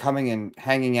and coming and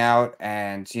hanging out.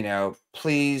 And you know,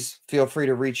 please feel free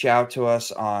to reach out to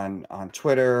us on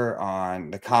Twitter, on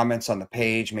the comments on the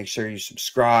page. Make sure you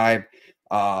subscribe.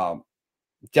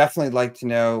 Definitely like to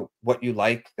know what you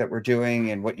like that we're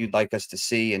doing and what you'd like us to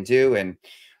see and do, and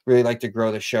really like to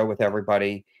grow the show with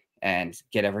everybody. and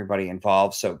get everybody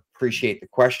involved. So appreciate the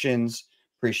questions,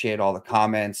 appreciate all the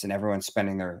comments, and everyone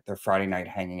spending their Friday night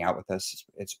hanging out with us.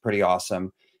 It's pretty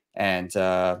awesome. And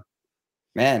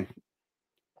man,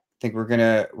 I think we're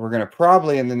gonna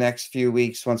probably in the next few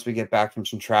weeks, once we get back from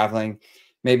some traveling,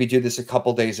 maybe do this a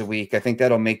couple days a week. I think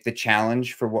that'll make the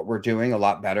challenge for what we're doing a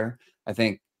lot better. I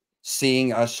think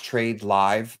seeing us trade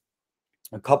live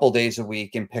a couple days a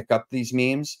week and pick up these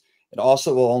memes, it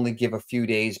also will only give a few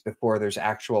days before there's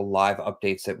actual live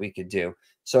updates that we could do.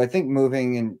 So I think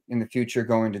moving in the future,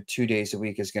 going to 2 days a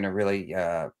week is going to really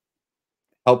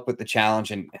help with the challenge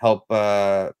and help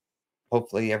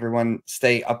hopefully everyone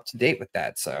stay up to date with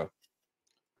that. So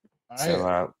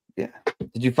yeah.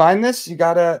 Did you find this? You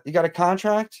got a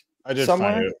contract? I did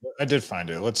somewhere? find it. I did find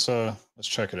it. Let's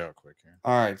check it out quick here.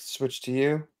 All right, switch to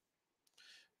you.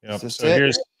 Yep.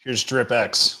 So here's Drip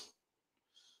X.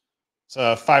 It's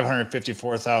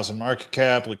 554,000 market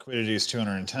cap. Liquidity is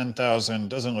 210,000.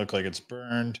 Doesn't look like it's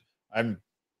burned. I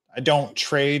don't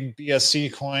trade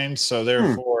BSC coins, so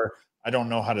therefore I don't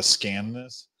know how to scan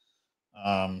this.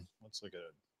 Let's look at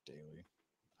it daily.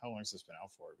 How long has this been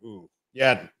out for? Ooh,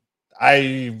 yeah.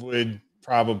 I would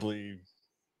probably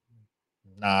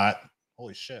not.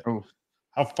 Holy shit! Ooh.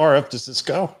 How far up does this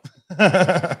go?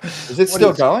 Is it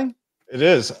still going? It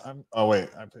is. Oh wait,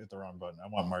 I hit the wrong button. I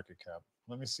want market cap.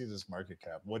 Let me see this market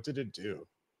cap. What did it do?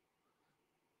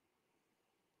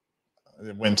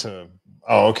 It went to.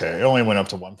 Oh, okay. It only went up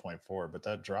to 1.4, but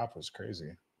that drop was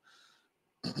crazy.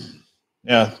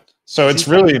 Yeah. So it's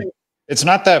really. It's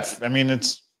not that. I mean,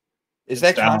 it's. Is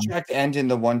that contract end in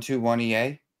the 121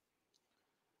 EA?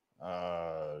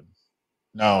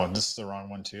 No, this is the wrong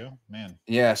one too, man.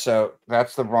 Yeah, so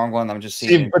that's the wrong one. I'm just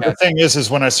seeing. But the thing is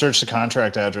when I search the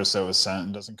contract address that was sent,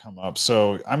 it doesn't come up.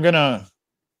 So I'm gonna.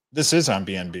 This is on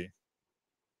BNB.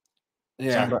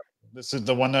 Yeah, so this is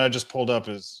the one that I just pulled up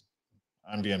is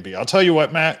on BNB. I'll tell you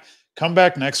what, Matt. Come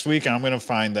back next week, and I'm gonna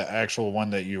find the actual one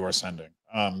that you are sending.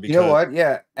 Because, you know what?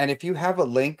 Yeah, and if you have a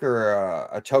link or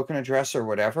a token address or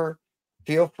whatever,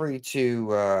 feel free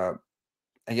to.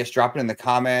 I guess drop it in the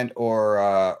comment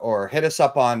or hit us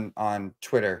up on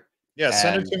Twitter. Yeah,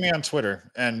 send it to me on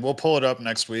Twitter, and we'll pull it up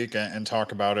next week and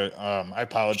talk about it. I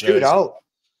apologize. Shoot,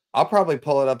 I'll probably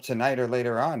pull it up tonight or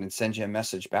later on and send you a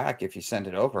message back if you send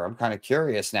it over. I'm kind of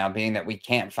curious now, being that we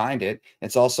can't find it.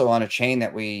 It's also on a chain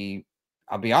that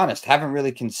I'll be honest, haven't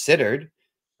really considered.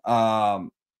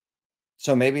 So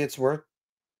maybe it's worth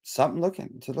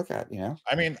something to look at, you know?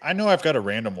 I mean, I know I've got a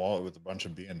random wallet with a bunch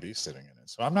of BNB sitting in it,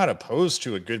 so I'm not opposed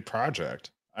to a good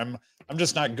project. I'm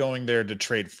just not going there to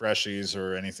trade freshies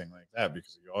or anything like that,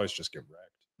 because you always just get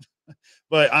wrecked.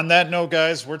 But on that note,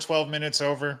 guys, we're 12 minutes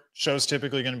over. Show's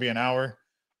typically going to be an hour.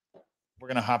 We're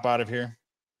going to hop out of here.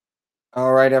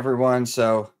 All right, everyone.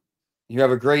 So you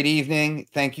have a great evening.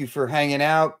 Thank you for hanging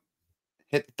out.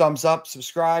 Hit the thumbs up,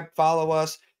 subscribe, follow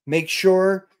us. Make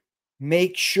sure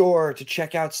to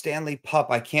check out Stanley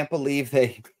Pup. I can't believe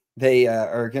they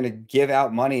are going to give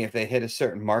out money if they hit a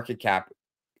certain market cap.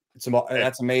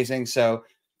 That's amazing. So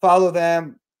follow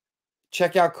them.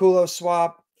 Check out Culo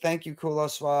Swap. Thank you, Culo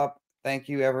Swap. Thank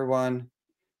you, everyone.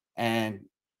 And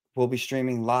we'll be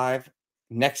streaming live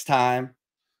next time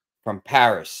from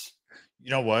Paris. You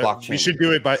know what? Blockchain. We should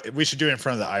do it in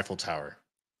front of the Eiffel Tower.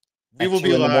 We will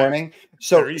be in the live morning.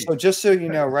 So just so you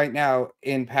know, right now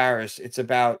in Paris, it's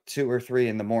about 2 or 3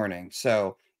 in the morning.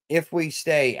 So if we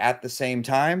stay at the same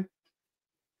time,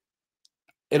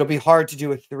 it'll be hard to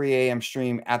do a 3 a.m.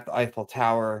 stream at the Eiffel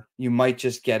Tower. You might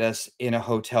just get us in a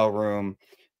hotel room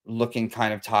looking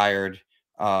kind of tired.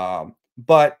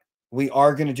 But we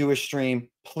are going to do a stream.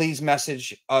 Please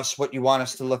message us what you want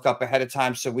us to look up ahead of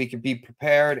time so we can be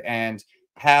prepared and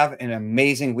have an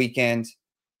amazing weekend.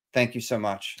 Thank you so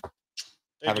much.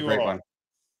 Have a great one.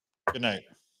 Good night.